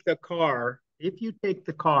 take the car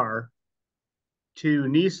to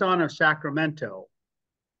Nissan of Sacramento,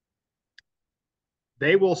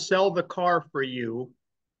 they will sell the car for you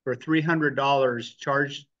for $300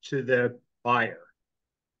 charged to the buyer.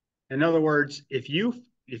 In other words, if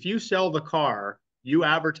you sell the car, you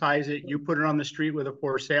advertise it, you put it on the street with a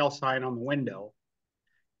for sale sign on the window,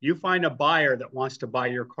 you find a buyer that wants to buy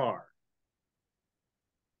your car.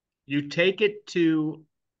 You take it to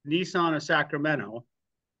Nissan of Sacramento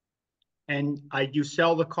and you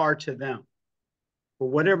sell the car to them for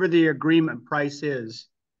whatever the agreement price is.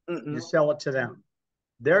 You sell it to them.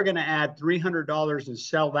 They're going to add $300 and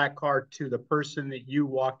sell that car to the person that you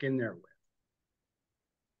walk in there with.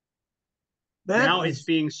 It's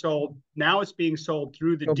being sold. Now it's being sold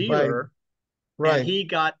through the dealer, right? And he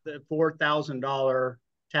got the $4,000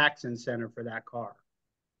 tax incentive for that car.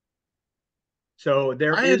 So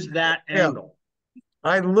there is that angle.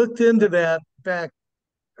 I looked into that back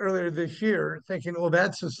earlier this year, thinking, well,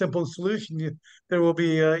 that's a simple solution. There will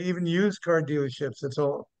be even used car dealerships. That's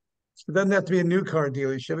all. It doesn't have to be a new car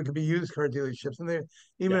dealership. It could be used car dealerships, and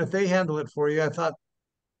even if they handle it for you, I thought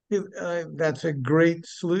that's a great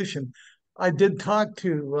solution. I did talk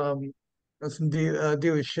to some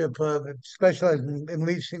dealership that specializes in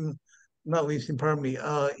leasing, not leasing, pardon me,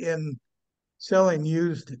 in selling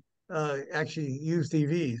used, actually used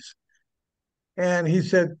EVs. And he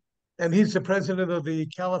said, and he's the president of the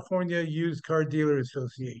California Used Car Dealer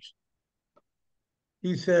Association.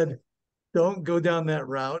 He said, don't go down that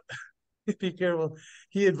route. Be careful.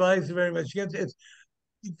 He advised very much against it.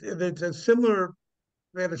 It's a similar,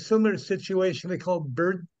 they had a similar situation they called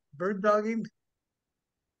bird dogging,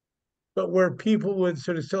 but where people would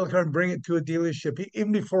sort of sell a car and bring it to a dealership,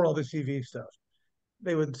 even before all this EV stuff.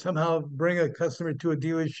 They would somehow bring a customer to a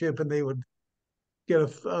dealership and they would get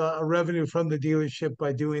a revenue from the dealership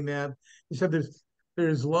by doing that. He said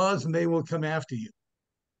there's laws and they will come after you.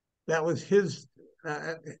 That was his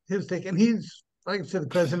take. And he's, like I said, the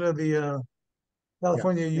president of the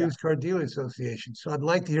California Used Car Dealer Association. So I'd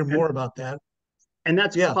like to hear more about that. And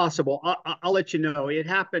that's possible. I'll let you know. It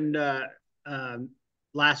happened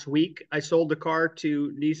last week. I sold the car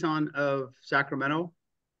to Nissan of Sacramento,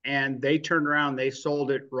 and they turned around. They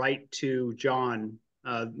sold it right to John,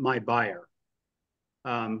 my buyer,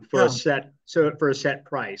 for a set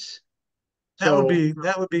price.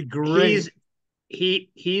 That would be great.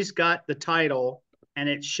 He's got the title, and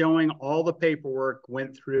it's showing all the paperwork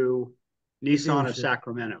went through Nissan of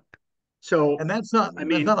Sacramento. So, and that's not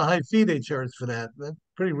a high fee they charge for that. That's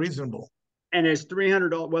pretty reasonable. And it's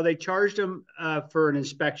 $300. Well, they charged them for an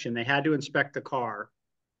inspection. They had to inspect the car,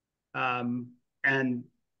 and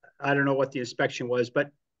I don't know what the inspection was,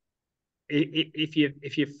 but if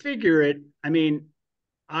you figure it, I mean,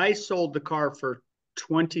 I sold the car for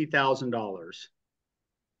 $20,000.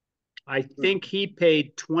 I think he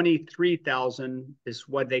paid $23,000 is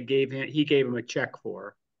what they gave him. He gave him a check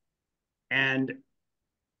for, and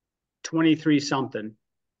 23 something.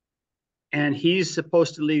 And he's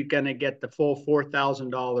supposedly going to get the full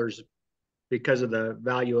 $4,000 because of the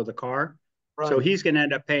value of the car. Right. So he's going to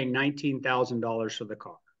end up paying $19,000 for the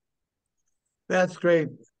car. That's great.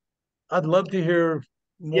 I'd love to hear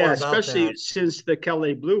more about that. Especially since the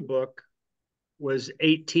Kelley Blue Book was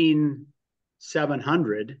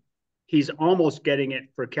 $18,700. He's almost getting it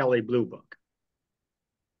for Kelley Blue Book.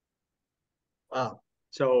 Wow.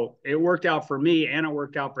 So it worked out for me and it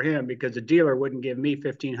worked out for him because the dealer wouldn't give me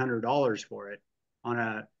 $1,500 for it on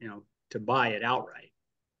a to buy it outright.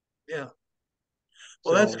 Yeah.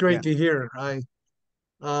 Well, that's great to hear.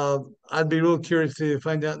 I'd be real curious to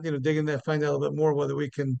find out, dig in that, find out a little bit more whether we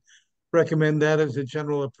can recommend that as a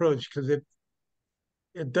general approach, because it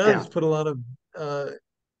does put a lot of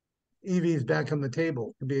EVs back on the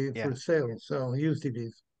table to be for sale. So used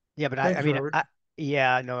EVs. Yeah, but Thanks, I mean, Robert.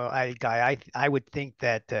 I would think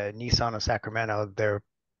that Nissan of Sacramento,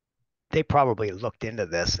 they probably looked into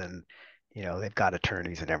this, and they've got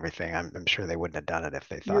attorneys and everything. I'm sure they wouldn't have done it if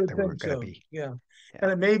they thought they were going to be. Yeah. And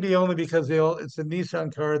it may be only because it's a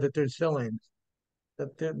Nissan car that they're selling.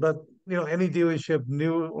 But any dealership,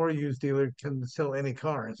 new or used dealer, can sell any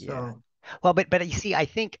car. So. Yeah. Well, but you see, I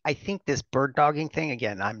think this bird dogging thing,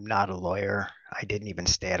 again, I'm not a lawyer. I didn't even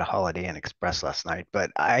stay at a Holiday Inn Express last night, but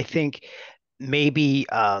I think maybe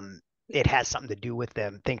it has something to do with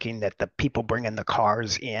them thinking that the people bringing the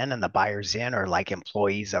cars in and the buyers in are like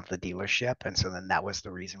employees of the dealership. And so then that was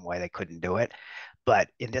the reason why they couldn't do it. But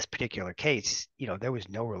in this particular case, there was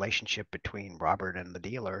no relationship between Robert and the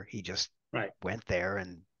dealer. He just went there,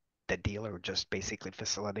 and the dealer just basically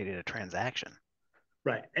facilitated a transaction.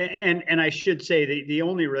 Right. And I should say the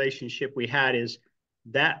only relationship we had is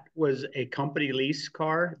that was a company lease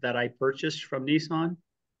car that I purchased from Nissan,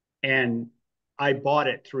 and I bought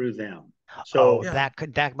it through them. So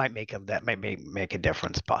that might make a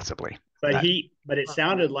difference possibly. But it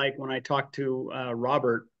sounded like when I talked to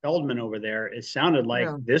Robert Feldman over there, it sounded like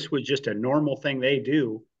this was just a normal thing they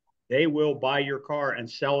do. They will buy your car and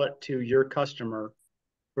sell it to your customer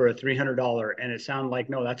for a $300, and it sounded like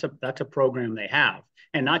that's a program they have,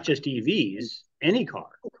 and not just EVs, any car.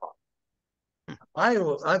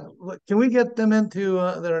 Can we get them into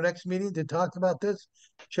their next meeting to talk about this,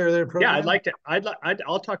 share their program? Yeah, I'd like to.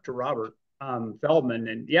 I'll talk to Robert Feldman,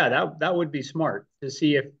 and that would be smart to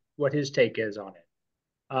see what his take is on it.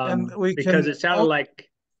 Because it sounded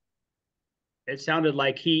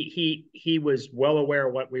like he was well aware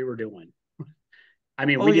of what we were doing. I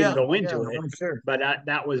mean, we didn't go into it, sure. But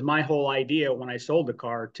that was my whole idea when I sold the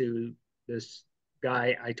car to this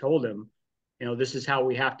guy. I told him, this is how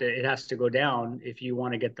it has to go down if you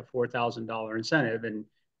want to get the $4,000 incentive. And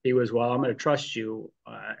he was, well, I'm going to trust you.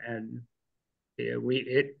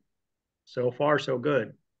 So far, so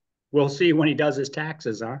good. We'll see when he does his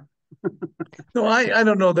taxes, huh? No, I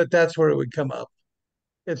don't know that's where it would come up.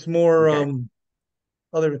 It's more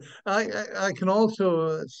other. I can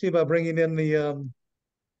also see about bringing in the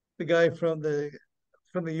guy from the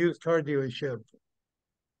used car dealership.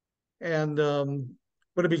 And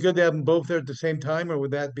would it be good to have them both there at the same time, or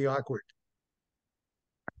would that be awkward?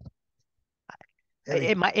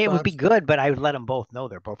 It would be good, but I would let them both know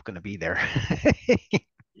they're both going to be there.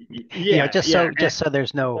 Just so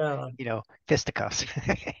there's no fisticuffs.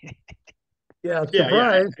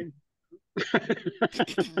 Surprise.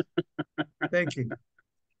 Thank you.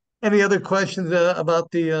 Any other questions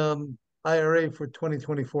about the IRA for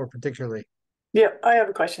 2024 particularly? Yeah, I have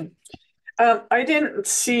a question. I didn't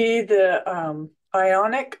see the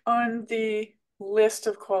Ioniq on the list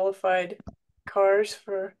of qualified cars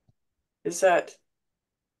for.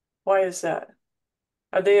 Why is that?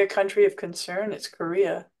 Are they a country of concern? It's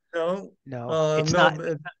Korea. No, it's not.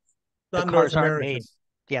 The cars aren't made.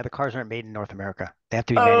 Yeah, the cars aren't made in North America. They have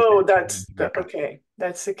to be. Oh, that's okay.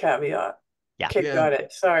 That's the caveat. Yeah. Okay, got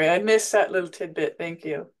it. Sorry, I missed that little tidbit. Thank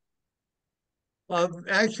you.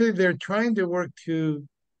 Actually, they're trying to work to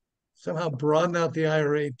somehow broaden out the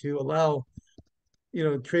IRA to allow,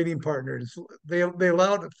 trading partners. They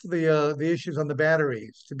allowed the issues on the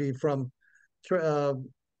batteries to be from,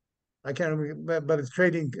 I can't remember, but it's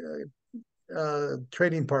trading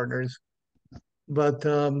partners. But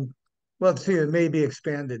let's see, it may be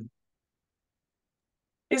expanded.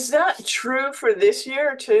 Is that true for this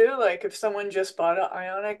year too? Like if someone just bought an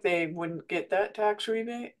Ioniq, they wouldn't get that tax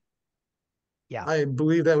rebate? Yeah, I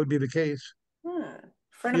believe that would be the case.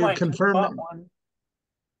 Friend of mine just bought one.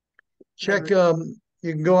 Check. You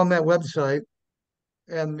can go on that website,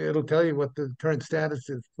 and it'll tell you what the current status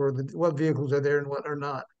is for what vehicles are there and what are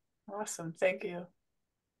not. Awesome, thank you.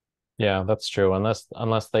 Yeah, that's true.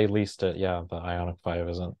 Unless they leased it, the Ioniq 5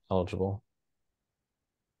 isn't eligible.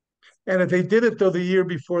 And if they did it though the year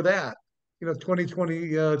before that,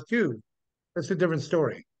 2022, that's a different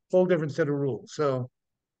story, whole different set of rules. So,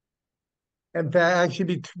 in fact,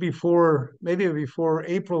 actually, before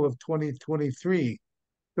April of 2023,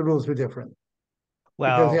 the rules were different.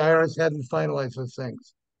 Because the IRS hadn't finalized those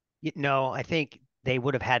things. No, I think they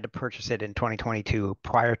would have had to purchase it in 2022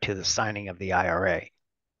 prior to the signing of the IRA,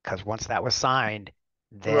 because once that was signed,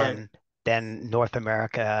 then North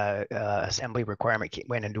America assembly requirement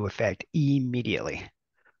went into effect immediately.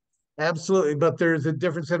 Absolutely, but there's a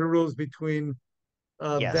different set of rules between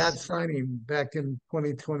Yes. that signing back in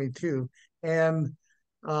 2022 and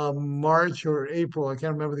March or April. I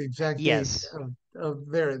can't remember the exact date Yes. of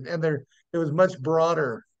there, and there it was much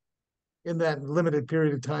broader in that limited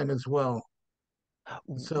period of time as well.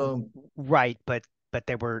 So Right, but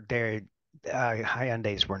their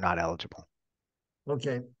Hyundais were not eligible.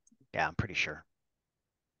 okay, Yeah, I'm pretty sure.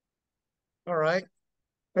 all right.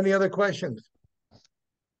 Any other questions?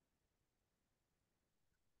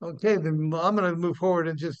 Okay, then I'm going to move forward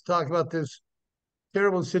and just talk about this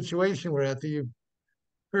terrible situation we're at. That you've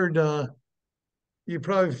heard, you've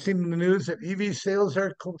probably seen in the news that EV sales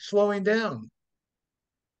are slowing down.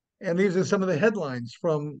 And these are some of the headlines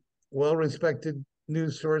from well-respected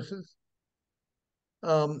news sources.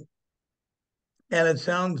 And it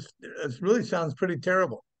really sounds pretty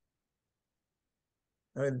terrible.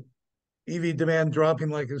 I mean, EV demand dropping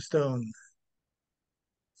like a stone.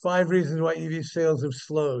 5 reasons why EV sales have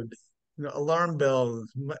slowed. Alarm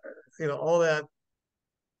bells, all that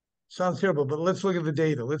sounds terrible, but let's look at the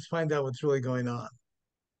data. Let's find out what's really going on.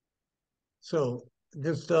 So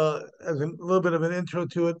just as a little bit of an intro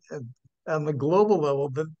to it, on the global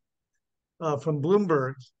level, from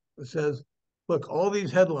Bloomberg, it says, look, all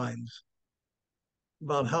these headlines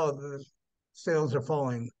about how the sales are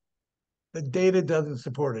falling, the data doesn't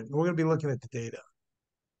support it. We're going to be looking at the data.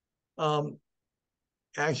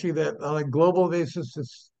 Actually, that on a global basis,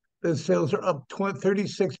 the sales are up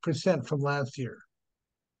 36% from last year.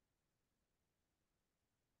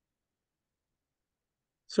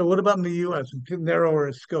 So what about in the U.S.?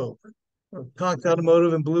 Narrower scope. Cox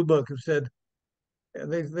Automotive and Blue Book have said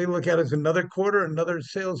they look at it as another quarter, another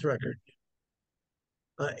sales record.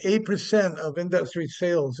 8% of industry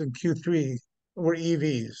sales in Q3 were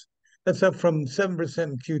EVs. That's up from 7%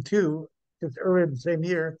 in Q2, just earlier the same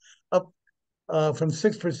year, up from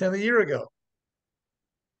 6% a year ago.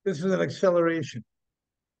 This is an acceleration.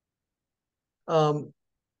 And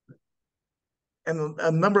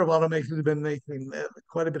a number of automakers have been making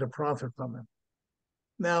quite a bit of profit from it.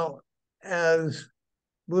 Now, as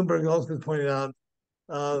Bloomberg also pointed out,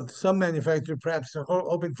 some manufacturers perhaps are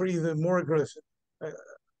hoping for even more aggressive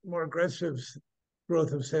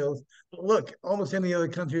growth of sales. But look, almost any other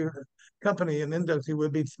company and industry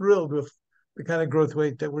would be thrilled with the kind of growth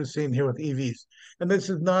rate that we're seeing here with EVs. And this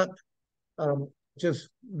is not just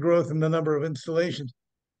growth in the number of installations.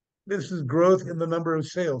 This is growth in the number of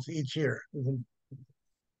sales each year. And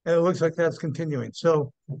it looks like that's continuing.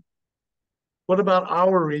 So what about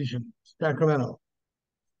our region, Sacramento?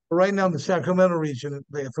 Right now in the Sacramento region,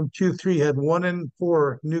 they, from Q3, had 1 in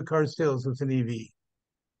 4 new car sales was an EV.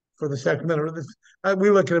 For the Sacramento, we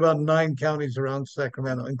look at about 9 counties around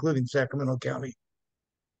Sacramento, including Sacramento County.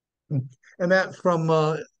 And that from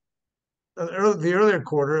the earlier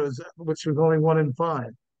quarter, which was only 1 in 5.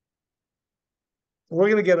 We're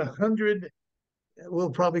going to get 100.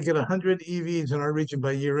 We'll probably get 100 EVs in our region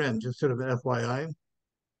by year end, just sort of an FYI.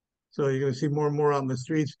 So you're going to see more and more on the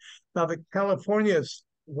streets. Now, the California's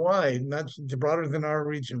wide, much broader than our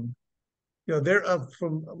region. They're up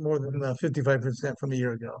from more than 55% from a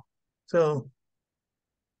year ago. So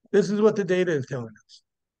this is what the data is telling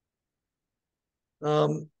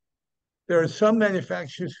us. There are some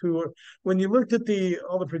manufacturers who are, when you looked at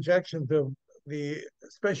all the projections of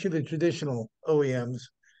especially the traditional OEMs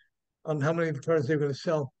on how many cars they're going to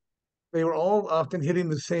sell, they were all often hitting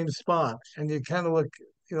the same spot. And you kind of look,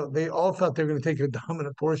 they all thought they were going to take a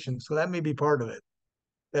dominant portion. So that may be part of it,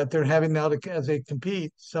 that they're having now as they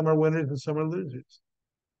compete, some are winners and some are losers.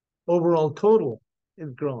 Overall total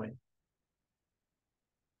is growing.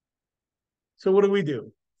 So what do we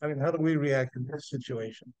do? I mean, how do we react in this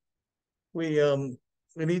situation? We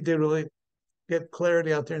need to really get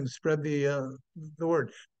clarity out there and spread the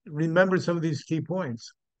word. Remember some of these key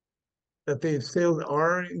points, that the sales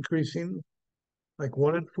are increasing, like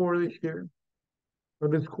 1 in 4 this year, or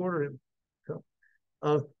this quarter. So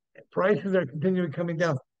prices are continuing coming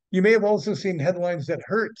down. You may have also seen headlines that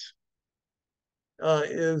Hertz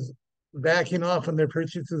is backing off on their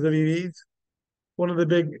purchases of EVs. One of the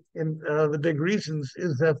big reasons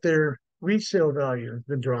is that their resale value has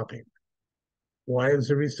been dropping. Why has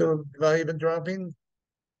the resale value been dropping?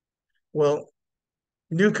 Well,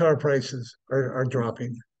 new car prices are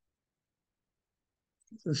dropping.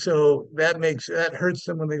 So that hurts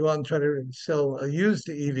them when they go out and try to sell a used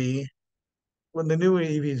EV when the new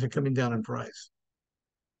EVs are coming down in price.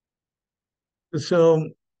 So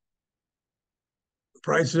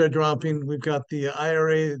prices are dropping. We've got the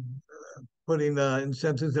IRA putting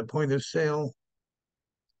incentives at point of sale.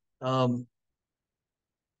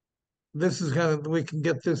 This is we can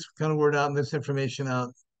get this kind of word out and this information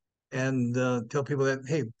out and tell people that,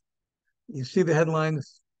 hey, you see the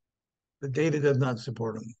headlines, the data does not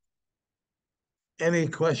support them. Any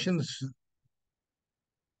questions?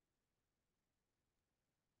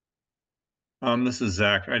 This is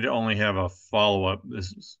Zach. I only have a follow-up.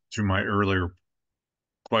 This is to my earlier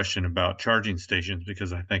question about charging stations,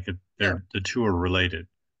 because I think the two are related.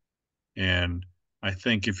 And I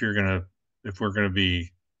think if we're gonna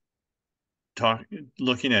be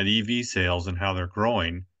looking at EV sales and how they're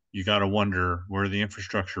growing, you got to wonder where the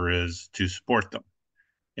infrastructure is to support them.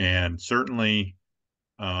 And certainly,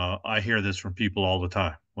 I hear this from people all the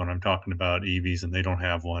time when I'm talking about EVs and they don't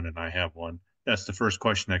have one and I have one. That's the first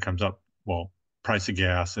question that comes up. Well, price of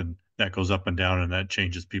gas, and that goes up and down, and that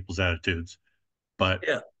changes people's attitudes. But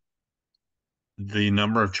the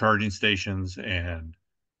number of charging stations and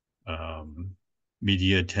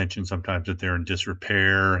media attention sometimes that they're in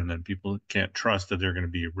disrepair, and then people can't trust that they're going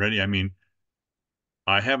to be ready. I mean,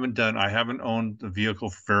 I haven't owned the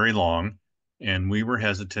vehicle for very long, and we were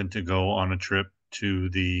hesitant to go on a trip to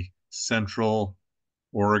the central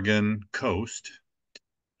Oregon coast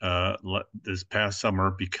this past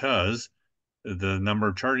summer because the number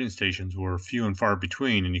of charging stations were few and far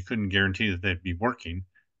between, and you couldn't guarantee that they'd be working.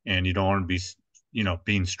 And you don't want to be,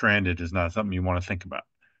 being stranded is not something you want to think about.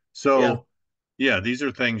 So, yeah, these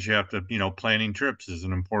are things you have to, planning trips is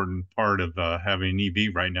an important part of having an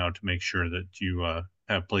EV right now to make sure that you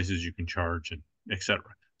have places you can charge and etc.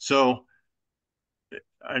 So,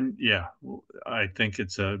 I think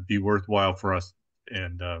it's be worthwhile for us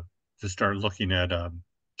and to start looking at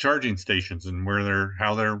charging stations and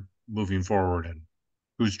how they're moving forward and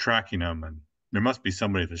who's tracking them, and there must be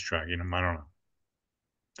somebody that's tracking them. I don't know.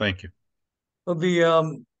 Thank you. Well,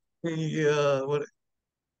 what?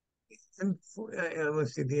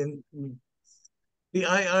 Let's see, the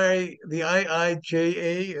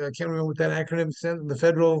IIJA. I can't remember what that acronym stands.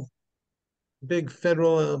 The big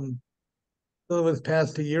federal bill was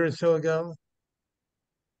passed a year or so ago.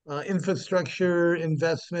 Infrastructure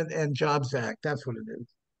Investment and Jobs Act. That's what it is.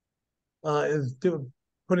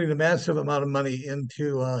 Putting a massive amount of money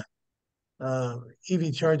into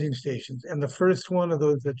EV charging stations, and the first one of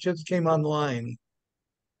those that just came online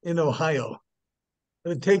in Ohio.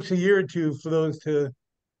 It takes a year or two for those to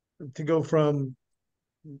go from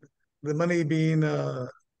the money being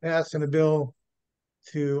passed in a bill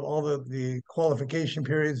to all the qualification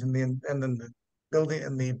periods and then the building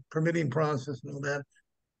and the permitting process and all that.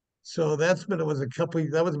 So that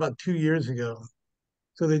was about 2 years ago.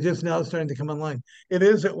 So they're just now starting to come online. It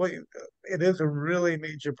is a really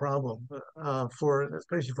major problem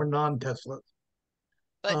especially for non-Teslas.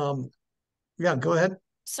 Yeah, go ahead.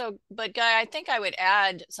 So, but Guy, I think I would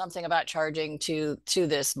add something about charging to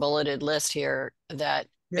this bulleted list here that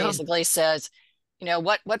basically says,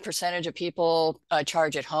 what percentage of people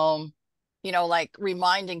charge at home, like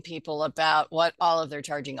reminding people about what all of their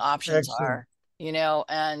charging options are,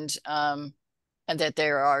 and that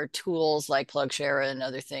there are tools like PlugShare and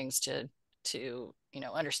other things to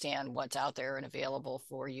understand what's out there and available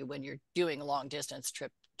for you when you're doing long distance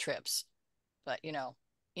trips. But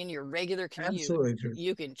in your regular commute,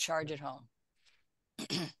 you can charge at home.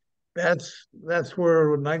 That's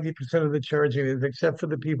where 90% of the charging is, except for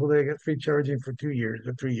the people that get free charging for 2 years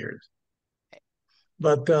or 3 years.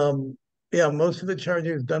 But most of the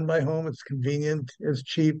charging is done by home. It's convenient. It's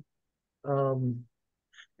cheap.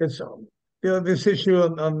 It's this issue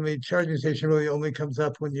on the charging station really only comes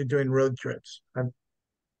up when you're doing road trips,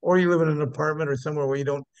 or you live in an apartment or somewhere where you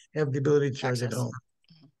don't have the ability to charge at home.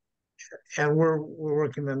 And we're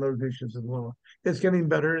working on those issues as well. It's getting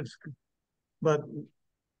better. But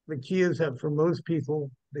the key is that for most people,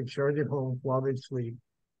 they charge at home while they sleep,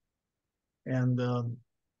 and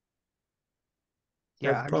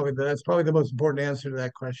that's probably the most important answer to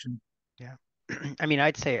that question. Yeah, I mean,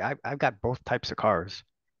 I'd say I've got both types of cars,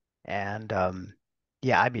 and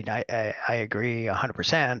I mean, I agree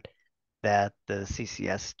 100% that the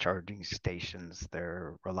CCS charging stations,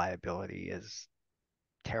 their reliability is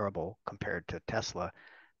terrible compared to Tesla,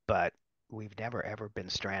 but we've never ever been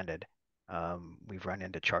stranded. We've run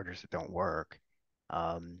into chargers that don't work,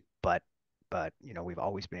 but we've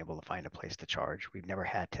always been able to find a place to charge. We've never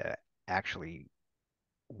had to actually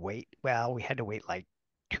wait. Well, we had to wait like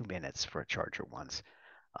 2 minutes for a charger once,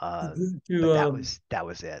 but that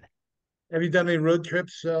was it. Have you done any road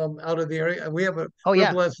trips out of the area? We have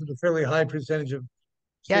we're blessed with a fairly high percentage of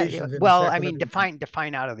stations. Well, I mean,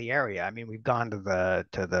 define out of the area. I mean, we've gone to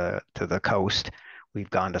the coast. We've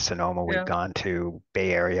gone to Sonoma. We've gone to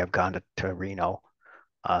Bay Area. I've gone to Reno.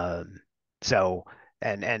 So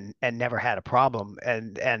and never had a problem.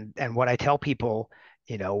 And what I tell people,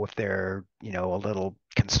 if they're a little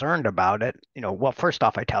concerned about it, well, first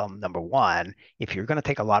off, I tell them, number one, if you're going to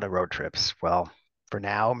take a lot of road trips, well, for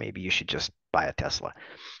now, maybe you should just buy a Tesla.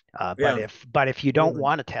 But if you don't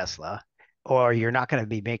want a Tesla, or you're not going to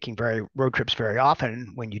be making road trips very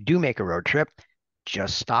often, when you do make a road trip,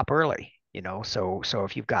 just stop early. So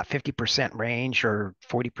if you've got 50% range or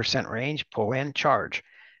 40% range, pull in, charge.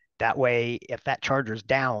 That way, if that charger's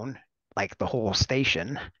down, like the whole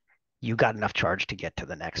station, you got enough charge to get to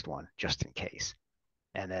the next one, just in case.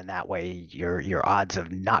 And then that way, your odds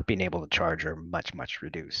of not being able to charge are much, much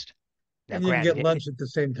reduced. Now, and you can get lunch at the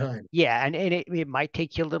same time. Yeah, and it might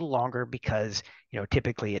take you a little longer because,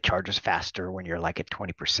 typically it charges faster when you're like at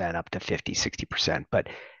 20% up to 50, 60%. But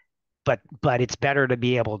it's better to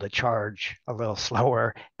be able to charge a little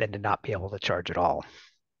slower than to not be able to charge at all.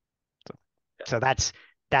 So that's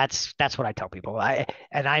what I tell people. I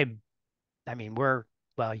mean,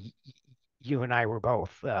 you and I were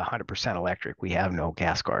both 100% electric. We have no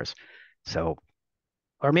gas cars. So,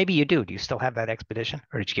 or maybe you do. Do you still have that Expedition,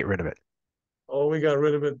 or did you get rid of it? Oh, we got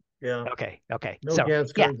rid of it. Yeah. Okay. No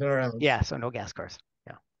gas cars in our house. Yeah, so no gas cars.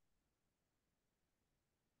 Yeah.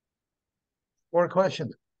 More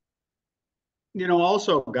questions?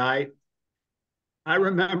 Also, Guy, I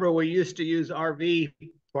remember we used to use RV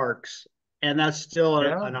parks, and that's still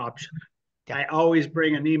an option. Yeah. I always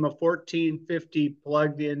bring a NEMA 1450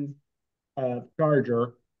 plugged in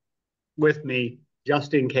charger with me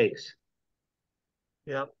just in case.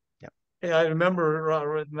 Yeah. Yeah, I remember I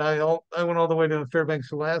went all the way to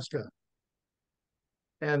Fairbanks, Alaska,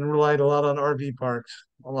 and relied a lot on RV parks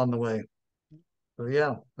along the way. So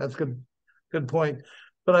yeah, that's good point.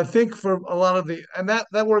 But I think for a lot of and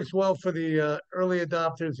that works well for the early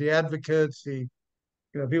adopters, the advocates, the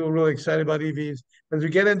people really excited about EVs. As we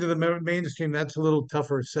get into the mainstream, that's a little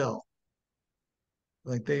tougher sell.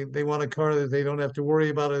 Like they want a car that they don't have to worry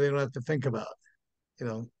about or they don't have to think about.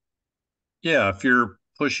 Yeah, if you're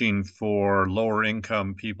pushing for lower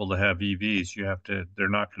income people to have EVs, they're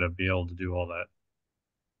not going to be able to do all that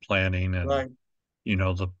planning, and right.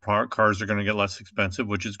 The cars are going to get less expensive,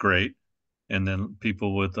 which is great. And then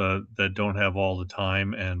people with that don't have all the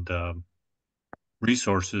time and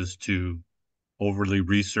resources to overly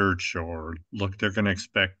research or look, they're going to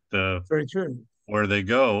expect very true where they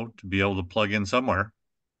go to be able to plug in somewhere.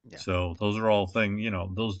 Yeah. So those are all things,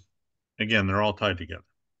 those, again, they're all tied together.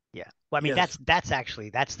 Yeah. Well, I mean, yes. that's actually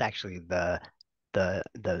the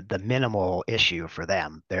minimal issue for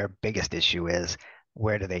them. Their biggest issue is,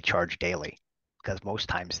 where do they charge daily? Because most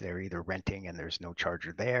times they're either renting and there's no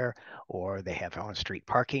charger there, or they have on-street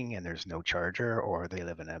parking and there's no charger, or they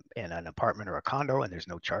live in an apartment or a condo and there's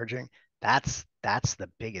no charging. That's the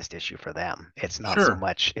biggest issue for them. It's not so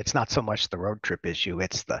much the road trip issue.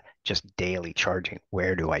 It's the just daily charging.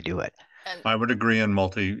 Where do I do it? And I would agree in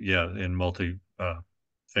multi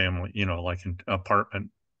family, like in apartment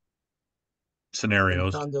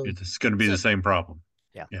scenarios, it's going to be the same problem.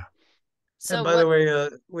 Yeah. So, and by the way,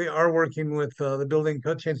 we are working with the building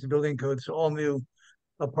code, change the building code, so all new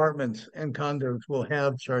apartments and condos will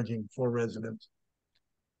have charging for residents.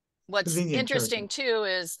 What's interesting too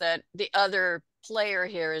is that the other player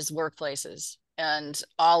here is workplaces, and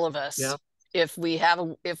all of us, if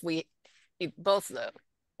both the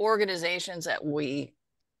organizations that we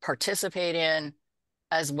participate in,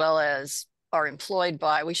 as well as are employed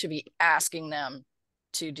by, we should be asking them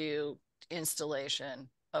to do installation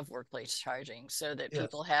of workplace charging so that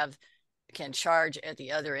people can charge at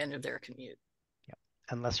the other end of their commute. Yeah.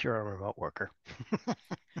 Unless you're a remote worker.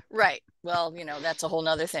 Right. Well, that's a whole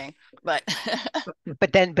nother thing, but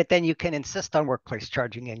but then you can insist on workplace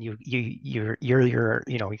charging, and you're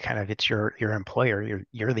it's your employer.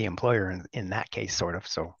 You're the employer in that case, sort of.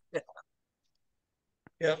 So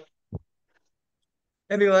yeah.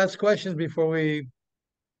 Any last questions before we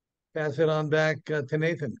pass it on back to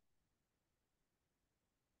Nathan?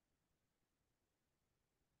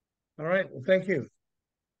 All right. Well, thank you.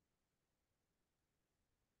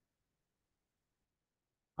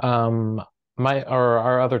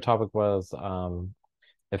 Our other topic was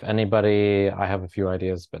if anybody, I have a few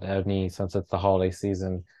ideas, but since it's the holiday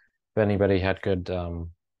season, if anybody had good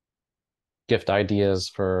gift ideas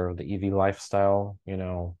for the EV lifestyle,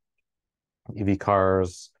 EV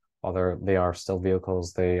cars, although they are still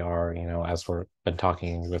vehicles, they are, as we've been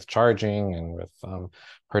talking with charging and with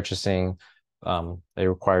purchasing, they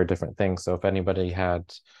require different things. So if anybody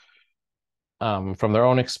had from their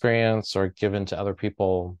own experience or given to other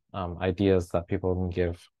people ideas that people can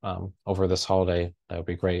give over this holiday, that would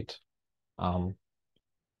be great.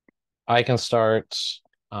 I can start.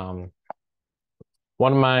 One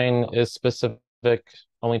of mine is specific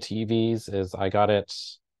only to EVs. I got it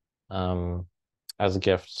as a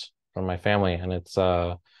gift from my family, and it's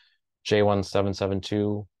a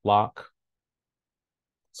J1772 lock.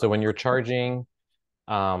 So when you're charging,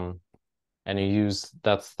 and you use,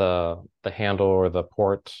 that's the handle or the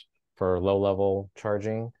port for low level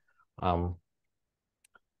charging. The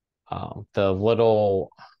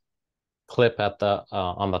little clip at the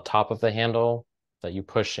on the top of the handle that you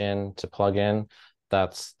push in to plug in,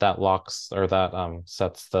 that locks, or that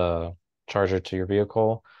sets the charger to your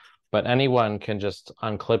vehicle. But anyone can just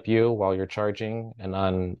unclip you while you're charging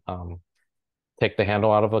and take the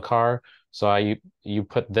handle out of the car. So you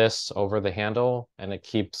put this over the handle, and it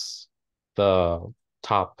keeps the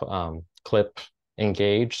top clip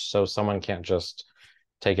engaged, so someone can't just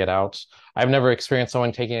take it out. I've never experienced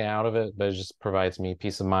someone taking it out of it, but it just provides me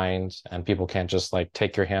peace of mind, and people can't just like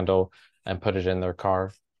take your handle and put it in their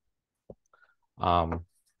car.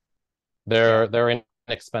 They're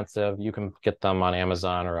inexpensive. You can get them on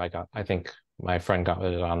Amazon, or I think my friend got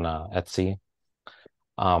it on Etsy.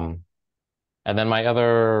 And then my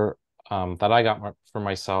other that I got for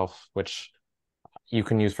myself, which you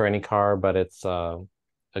can use for any car, but it's a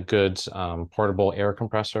good portable air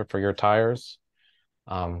compressor for your tires.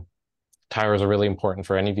 Tires are really important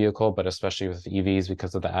for any vehicle, but especially with EVs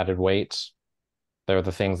because of the added weight. They're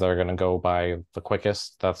the things that are going to go by the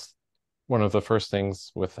quickest. That's one of the first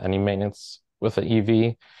things with any maintenance with an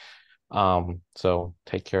EV. So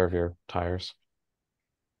take care of your tires.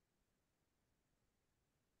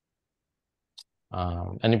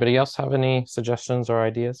 Anybody else have any suggestions or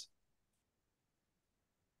ideas?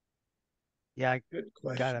 Yeah, I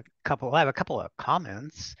have a couple of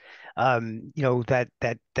comments. You know, that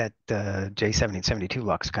J1772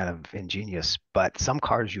 looks kind of ingenious, but some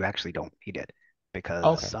cars you actually don't need it,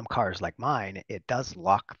 because some cars like mine, it does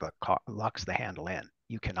locks the handle in.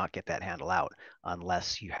 You cannot get that handle out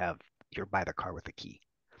unless you're by the car with the key.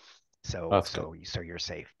 So you're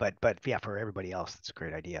safe. But yeah, for everybody else, that's a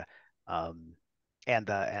great idea. And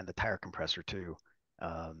the tire compressor too.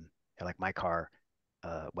 Like my car,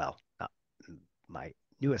 well, not my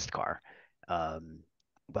newest car.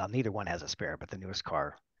 Well, neither one has a spare, but the newest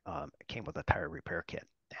car came with a tire repair kit,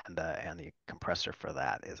 and the compressor for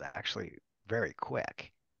that is actually very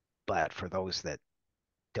quick. But for those that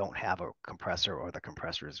don't have a compressor, or the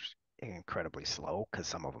compressor is incredibly slow, because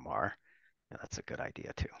some of them are, that's a good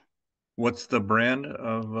idea too. What's the brand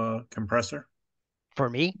of compressor? For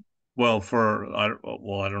me? Well,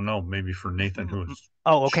 I don't know. Maybe for Nathan, who's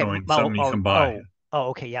okay. Showing something you can buy.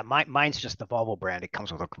 Okay. Yeah, mine's just the Volvo brand. It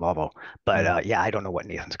comes with a Volvo, but yeah, I don't know what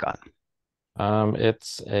Nathan's got.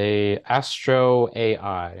 It's a Astro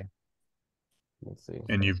AI. Let's see.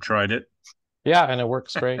 And you've tried it? Yeah, and it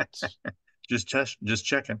works great. Just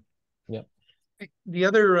checking. Yep. The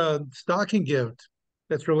other stocking gift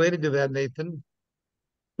that's related to that, Nathan,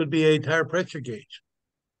 would be a tire pressure gauge.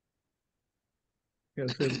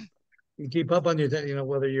 So you keep up on your,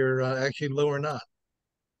 whether you're actually low or not.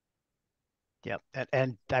 Yep,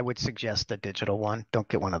 and I would suggest a digital one. Don't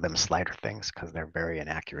get one of them slider things, because they're very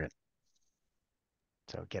inaccurate.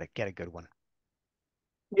 So get a good one.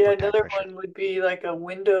 Yeah, another one would be like a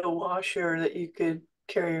window washer that you could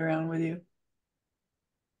carry around with you.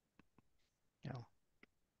 Yeah.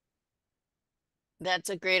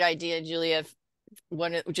 That's a great idea, Julia.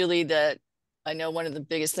 I know one of the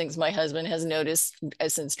biggest things my husband has noticed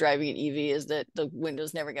since driving an EV is that the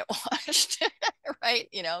windows never get washed, right?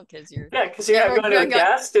 Because you're not going to a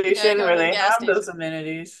gas station where they have those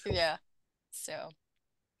amenities. Yeah, so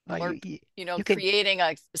you creating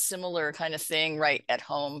a similar kind of thing right at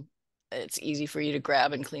home. It's easy for you to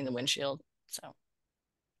grab and clean the windshield.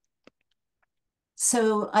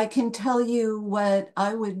 So I can tell you what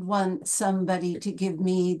I would want somebody to give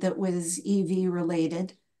me that was EV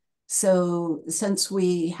related. So since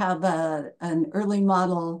we have an early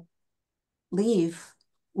model Leaf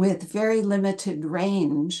with very limited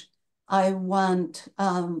range, I want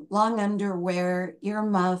long underwear,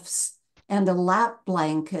 earmuffs, and a lap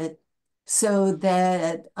blanket, so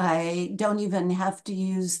that I don't even have to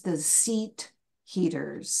use the seat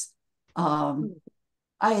heaters.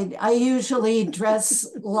 I usually dress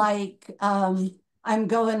like I'm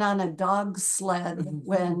going on a dog sled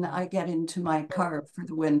when I get into my car for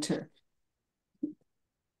the winter.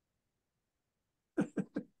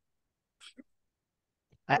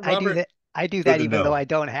 I do that. I do that even though I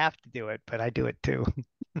don't have to do it, but I do it too.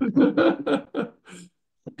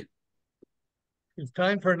 It's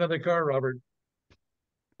time for another car, Robert.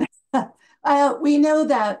 We know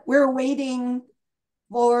that. We're waiting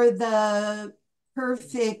for the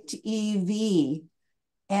perfect EV,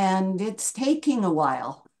 and it's taking a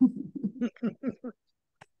while.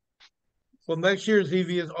 Well, next year's EV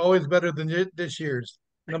is always better than this year's,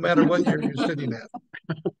 no matter what year you're sitting at.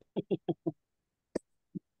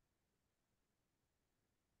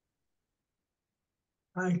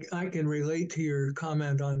 I can relate to your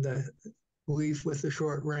comment on the Leaf with the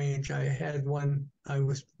short range. I had one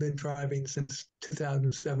been driving since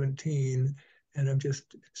 2017, and I'm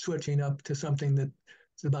just switching up to something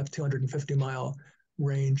that's about 250-mile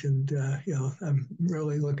range, and I'm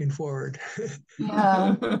really looking forward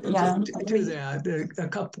Yeah, yeah. to that. A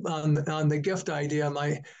couple on the gift idea.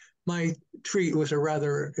 My treat was a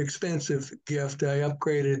rather expensive gift. I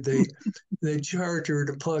upgraded the charger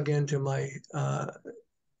to plug into my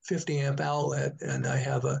 50 amp outlet, and I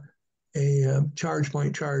have a charge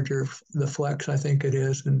point charger, the Flex, I think it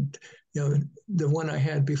is, and the one I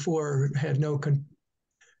had before had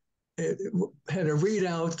it had a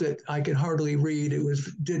readout that I could hardly read. It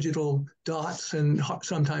was digital dots and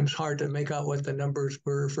sometimes hard to make out what the numbers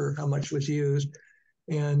were for how much was used,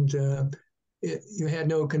 and you had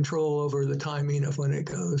no control over the timing of when it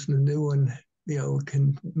goes. And the new one,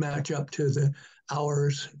 can match up to the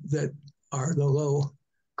hours that are the low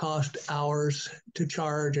cost hours to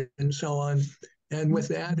charge and so on. And with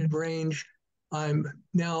the added range, I'm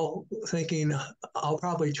now thinking I'll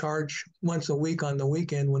probably charge once a week on the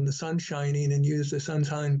weekend when the sun's shining and use the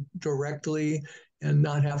sunshine directly and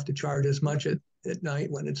not have to charge as much at night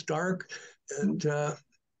when it's dark and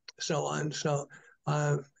so on. So,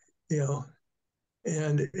 and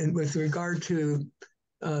with regard to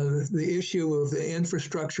the issue of the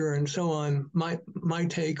infrastructure and so on, my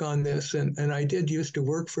take on this, and I did used to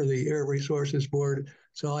work for the Air Resources Board,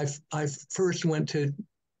 so I first went to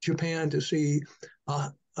Japan to see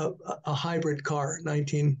a hybrid car,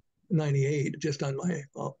 1998, just on my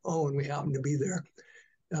own. We happened to be there,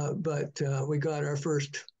 but we got our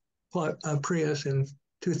first Prius in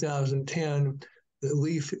 2010, the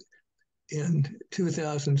Leaf in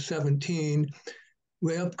 2017.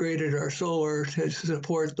 We upgraded our solar to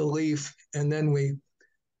support the Leaf, and then we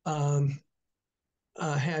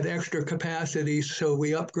had extra capacity, so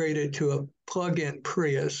we upgraded to a plug-in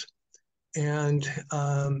Prius, and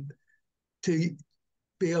to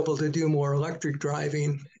be able to do more electric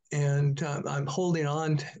driving. And I'm holding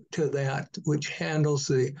on to that, which handles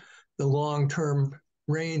the long-term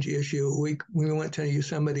range issue. We went to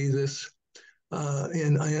Yosemite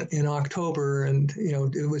in October, and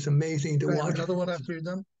it was amazing to watch. Another one after you're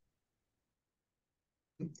done.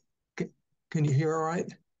 Can you hear all right?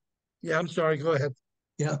 Yeah, I'm sorry. Go ahead.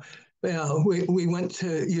 Yeah, we went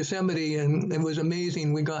to Yosemite, and it was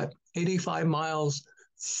amazing. We got 85 miles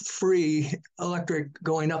free electric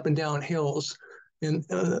going up and down hills in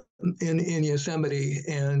Yosemite,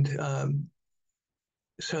 and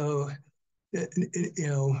so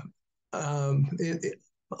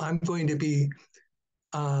I'm going to be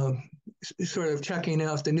sort of checking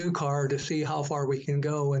out the new car to see how far we can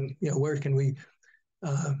go, and where can we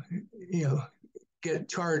get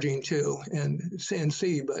charging to and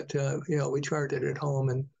see, but we charge it at home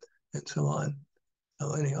and so on.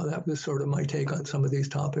 So anyhow, that was sort of my take on some of these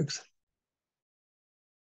topics.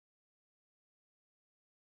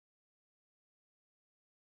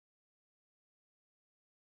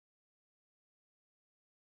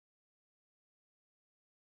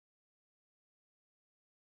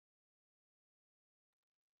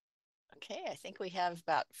 Okay, I think we have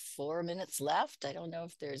about 4 minutes left. I don't know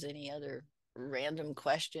if there's any other random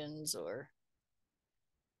questions or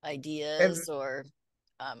ideas, or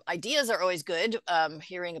ideas are always good.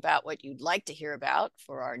 Hearing about what you'd like to hear about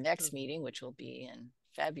for our next meeting, which will be in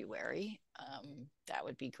February. That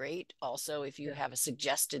would be great. Also, if you have a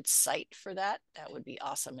suggested site for that, that would be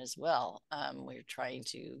awesome as well. We're trying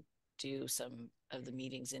to do some of the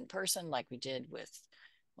meetings in person like we did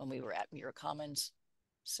when we were at Muir Commons.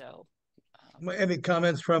 So any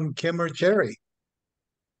comments from Kim or Jerry?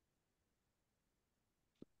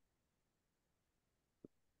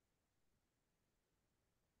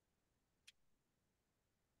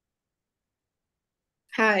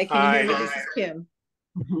 Hi, can you hear me? This is Kim.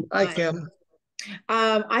 Hi, Kim.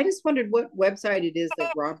 I just wondered what website it is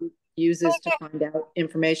that Robert uses to find out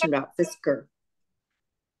information about Fisker.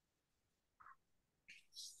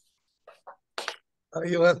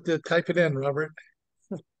 You'll have to type it in, Robert.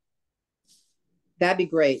 That'd be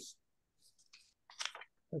great.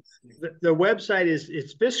 The website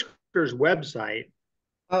it's Fisker's website.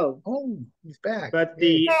 Oh, he's back. But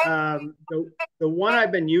the one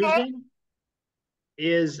I've been using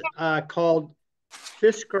is called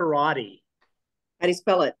Fiskerati. How do you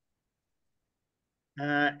spell it?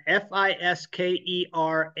 Fiskerati.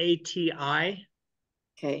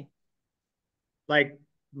 Okay. Like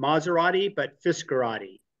Maserati, but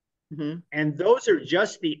Fiskerati. And those are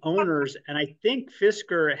just the owners. And I think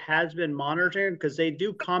Fisker has been monitoring because they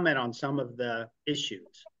do comment on some of the issues.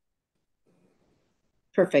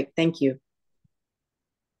 Perfect. Thank you.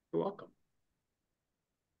 You're welcome.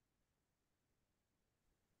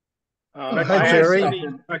 Hi, Jerry.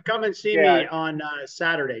 Come and see me on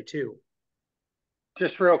Saturday too.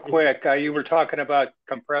 Just real quick, you were talking about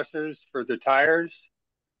compressors for the tires.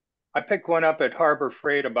 I picked one up at Harbor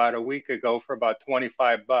Freight about a week ago for about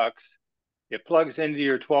 25 bucks. It plugs into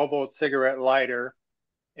your 12-volt cigarette lighter,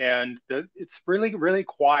 and it's really, really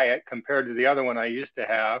quiet compared to the other one I used to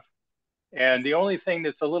have. And the only thing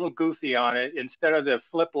that's a little goofy on it, instead of the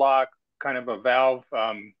flip lock kind of a valve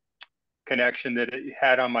connection that it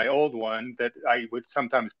had on my old one that I would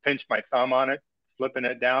sometimes pinch my thumb on it, flipping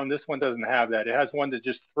it down, this one doesn't have that. It has one that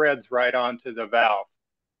just threads right onto the valve.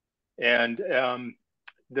 And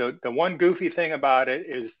the one goofy thing about it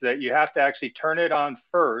is that you have to actually turn it on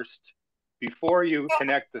first before you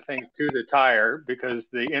connect the thing to the tire, because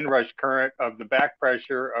the inrush current of the back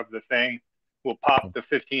pressure of the thing will pop the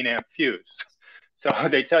 15 amp fuse. So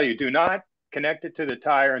they tell you, do not connect it to the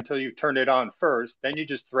tire until you turn it on first. Then you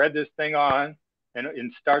just thread this thing on and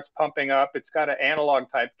it starts pumping up. It's got an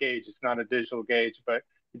analog type gauge. It's not a digital gauge, but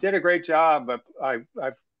it did a great job. I've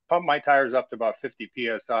pumped my tires up to about 50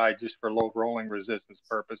 PSI just for low rolling resistance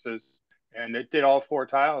purposes. And it did all 4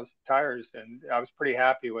 tires, and I was pretty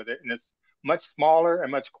happy with it. And it's much smaller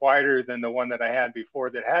and much quieter than the one that I had before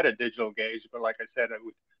that had a digital gauge. But like I said, I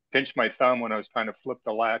would pinch my thumb when I was trying to flip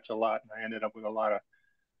the latch a lot, and I ended up with a lot of,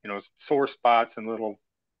 sore spots and little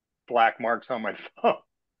black marks on my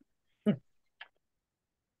thumb.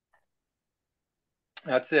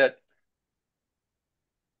 That's it.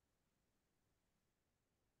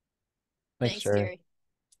 Thanks, Jerry.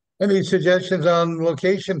 Any suggestions on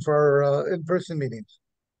location for in-person meetings?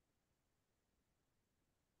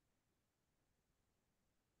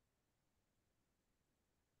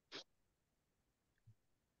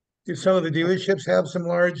 Do some of the dealerships have some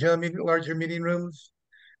larger meeting rooms?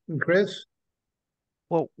 And Chris?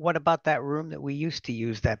 Well, what about that room that we used to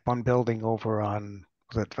use, that one building over on,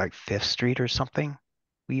 was it like 5th Street or something?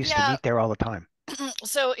 We used to meet there all the time.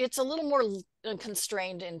 So it's a little more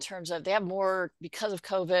constrained in terms of they have more, because of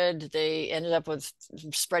COVID, they ended up with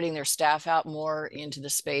spreading their staff out more into the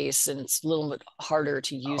space, and it's a little bit harder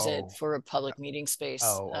to use it for a public meeting space.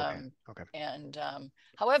 Okay. And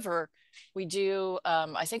however, we do,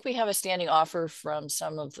 I think we have a standing offer from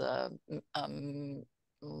some of the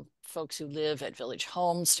folks who live at Village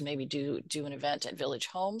Homes to maybe do an event at Village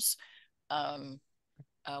Homes.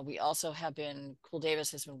 We also have been, Cool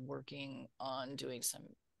Davis has been working on doing some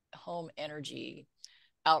home energy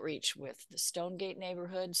outreach with the Stonegate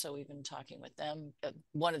neighborhood. So we've been talking with them.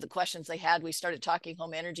 One of the questions they had, we started talking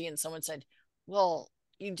home energy, and someone said, well,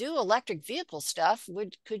 you do electric vehicle stuff.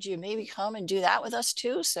 Could you maybe come and do that with us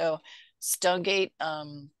too? So Stonegate,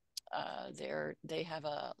 they have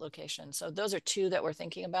a location. So those are 2 that we're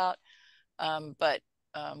thinking about. But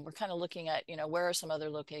we're kind of looking at, where are some other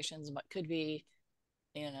locations, but could be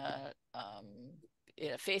in a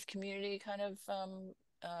faith community kind of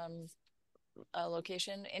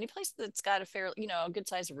location, any place that's got a fair, a good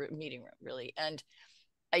size meeting room, really. And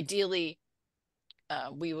ideally,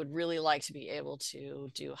 we would really like to be able to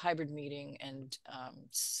do a hybrid meeting, and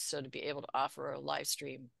so to be able to offer a live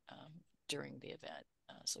stream during the event,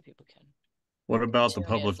 so people can. What about the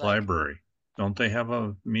public library? Don't they have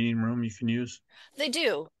a meeting room you can use? They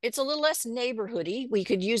do. It's a little less neighborhoody. We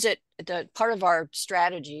could use it. Part of our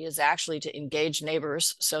strategy is actually to engage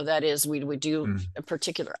neighbors. So that is, we would do a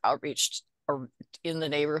particular outreach in the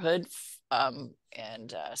neighborhood.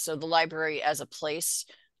 So the library as a place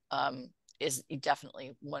is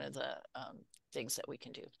definitely one of the things that we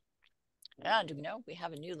can do. And we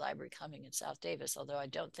have a new library coming in South Davis, although I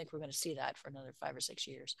don't think we're going to see that for another 5 or 6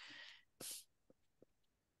 years.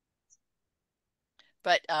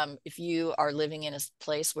 But if you are living in a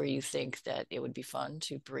place where you think that it would be fun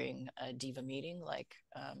to bring a DEVA meeting, like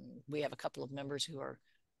we have a couple of members who are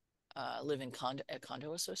live in a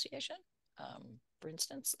condo association, for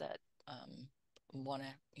instance, that want to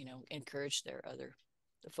encourage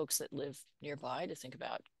the folks that live nearby to think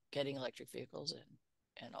about getting electric vehicles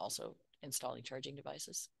and also installing charging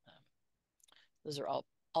devices. Those are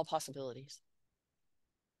all possibilities.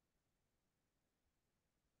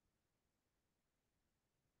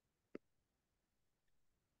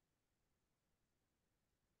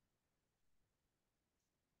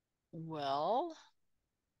 Well,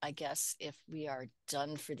 I guess if we are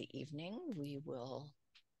done for the evening, we will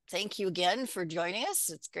thank you again for joining us.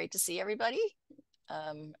 It's great to see everybody,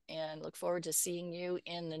 and look forward to seeing you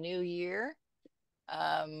in the new year.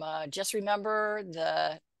 Just remember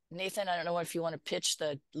Nathan, I don't know if you want to pitch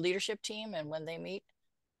the leadership team and when they meet.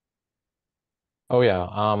 Oh yeah,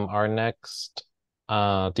 our next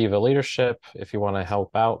DEVA leadership, if you want to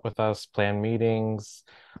help out with us, plan meetings,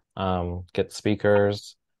 get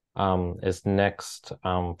speakers, is next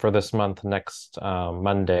for this month, next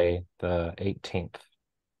Monday, the 18th,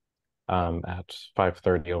 at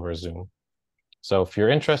 5:30 over Zoom. So if you're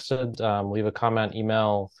interested, leave a comment,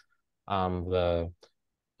 email the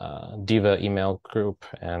DEVA email group,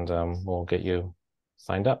 and we'll get you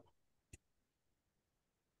signed up.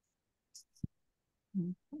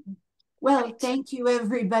 Well, thank you,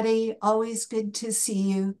 everybody. Always good to see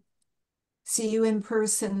you. See you in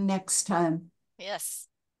person next time. Yes.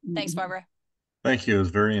 Thanks, Barbara. Thank you. It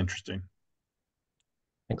was very interesting.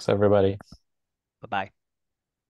 Thanks, everybody. Bye-bye.